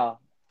everything now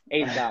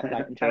ASAP.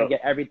 Like I'm trying to Yo,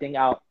 get everything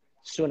out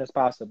as soon as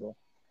possible.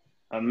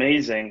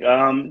 amazing.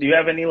 Do you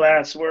have any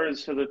last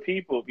words for the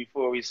people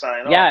before we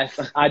sign off? Yes,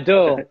 I do.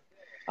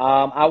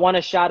 I want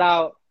to shout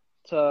out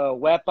to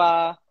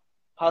Wepa,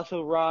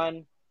 Hustle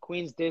Run,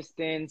 Queens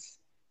Distance,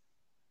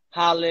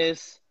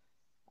 Hollis,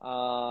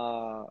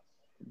 uh,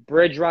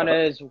 Bridge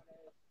Runners,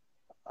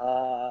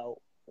 uh,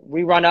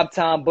 We Run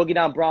Uptown, Boogie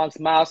Down Bronx,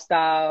 Mile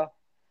Style,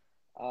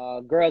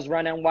 Girls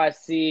Run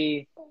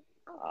NYC,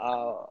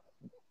 uh,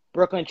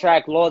 Brooklyn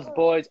Track, Lord's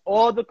Boys,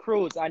 all the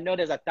crews. I know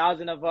there's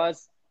 1,000 of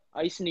us,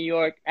 East New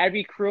York.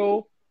 Every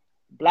crew,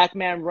 Black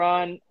Man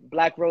Run,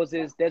 Black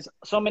Roses. There's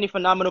so many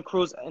phenomenal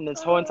crews in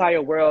this whole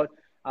entire world.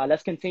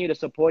 Let's continue to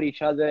support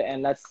each other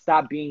and let's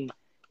stop being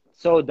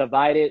so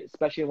divided,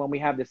 especially when we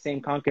have the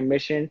same conquer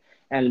mission.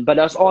 But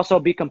let's also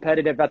be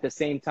competitive at the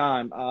same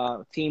time,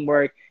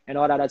 teamwork and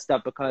all that other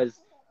stuff, because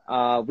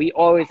we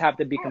always have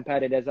to be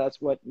competitive.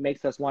 That's what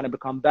makes us want to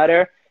become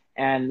better.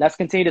 And let's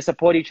continue to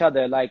support each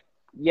other. Like,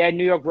 yeah,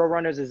 New York Road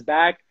Runners is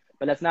back,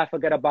 but let's not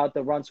forget about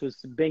the runs who's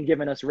been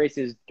giving us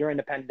races during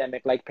the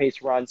pandemic, like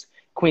Pace Runs,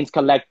 Queens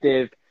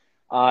Collective,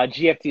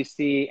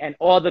 GFTC, and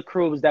all the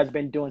crews that's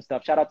been doing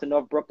stuff. Shout out to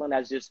North Brooklyn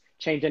that's just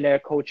changing their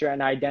culture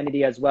and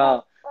identity as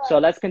well. So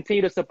let's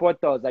continue to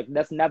support those. Like,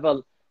 let's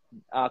never,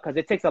 because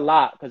it takes a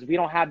lot, because we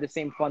don't have the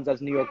same funds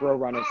as New York Road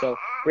Runners. So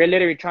we're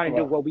literally trying to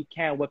do Well, what we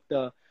can with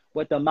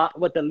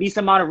the least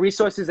amount of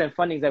resources and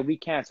fundings that we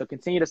can. So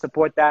continue to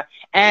support that.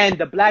 And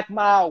the Black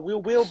Mile, we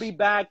will be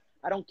back.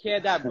 I don't care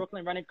that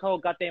Brooklyn Running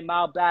Code got their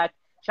mile back.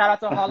 Shout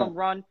out to Harlem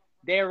Run.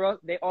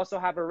 They also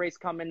have a race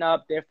coming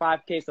up. They're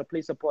 5K, so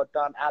please support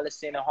them.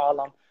 Allison and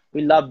Harlem,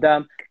 we love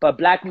them. But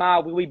Black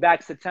Mile, we'll be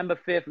back September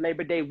 5th,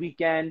 Labor Day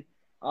weekend.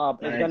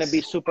 It's going to be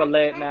nice. super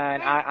lit,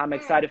 man. I'm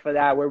excited for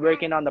that. We're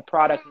working on the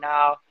product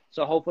now.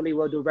 So hopefully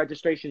we'll do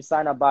registration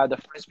sign up by the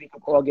first week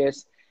of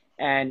August.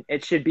 And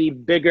it should be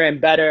bigger and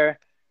better.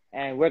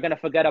 And we're going to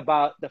forget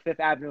about the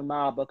Fifth Avenue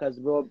Mile because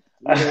we'll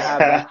literally have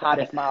the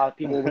hottest mile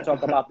people will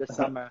talk about this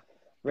summer,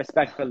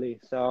 respectfully.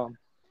 So,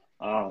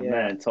 Oh yeah.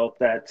 man, talk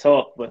that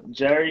talk. But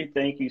Jerry,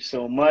 thank you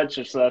so much.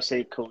 Or should I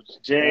say Coach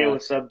Jay? Yeah.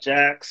 What's up,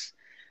 Jax?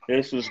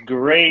 This was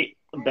great.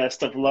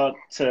 Best of luck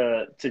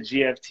to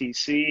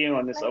GFTC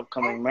on this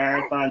upcoming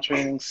marathon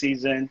training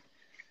season.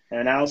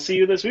 And I'll see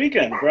you this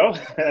weekend, bro.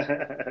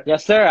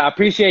 Yes, sir. I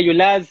appreciate you,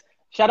 Les.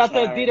 Shout out to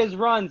All Adidas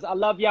Runs. I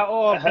love y'all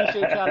all.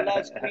 Appreciate y'all,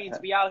 Les, Queens.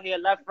 We out here,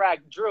 left rack.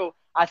 Drew,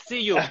 I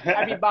see you.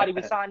 Everybody,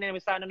 we signing in. We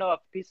signing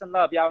off. Peace and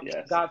love, y'all.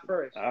 Yes. God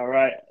first. All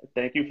right.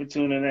 Thank you for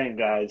tuning in,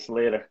 guys.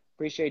 Later.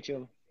 Appreciate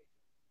you.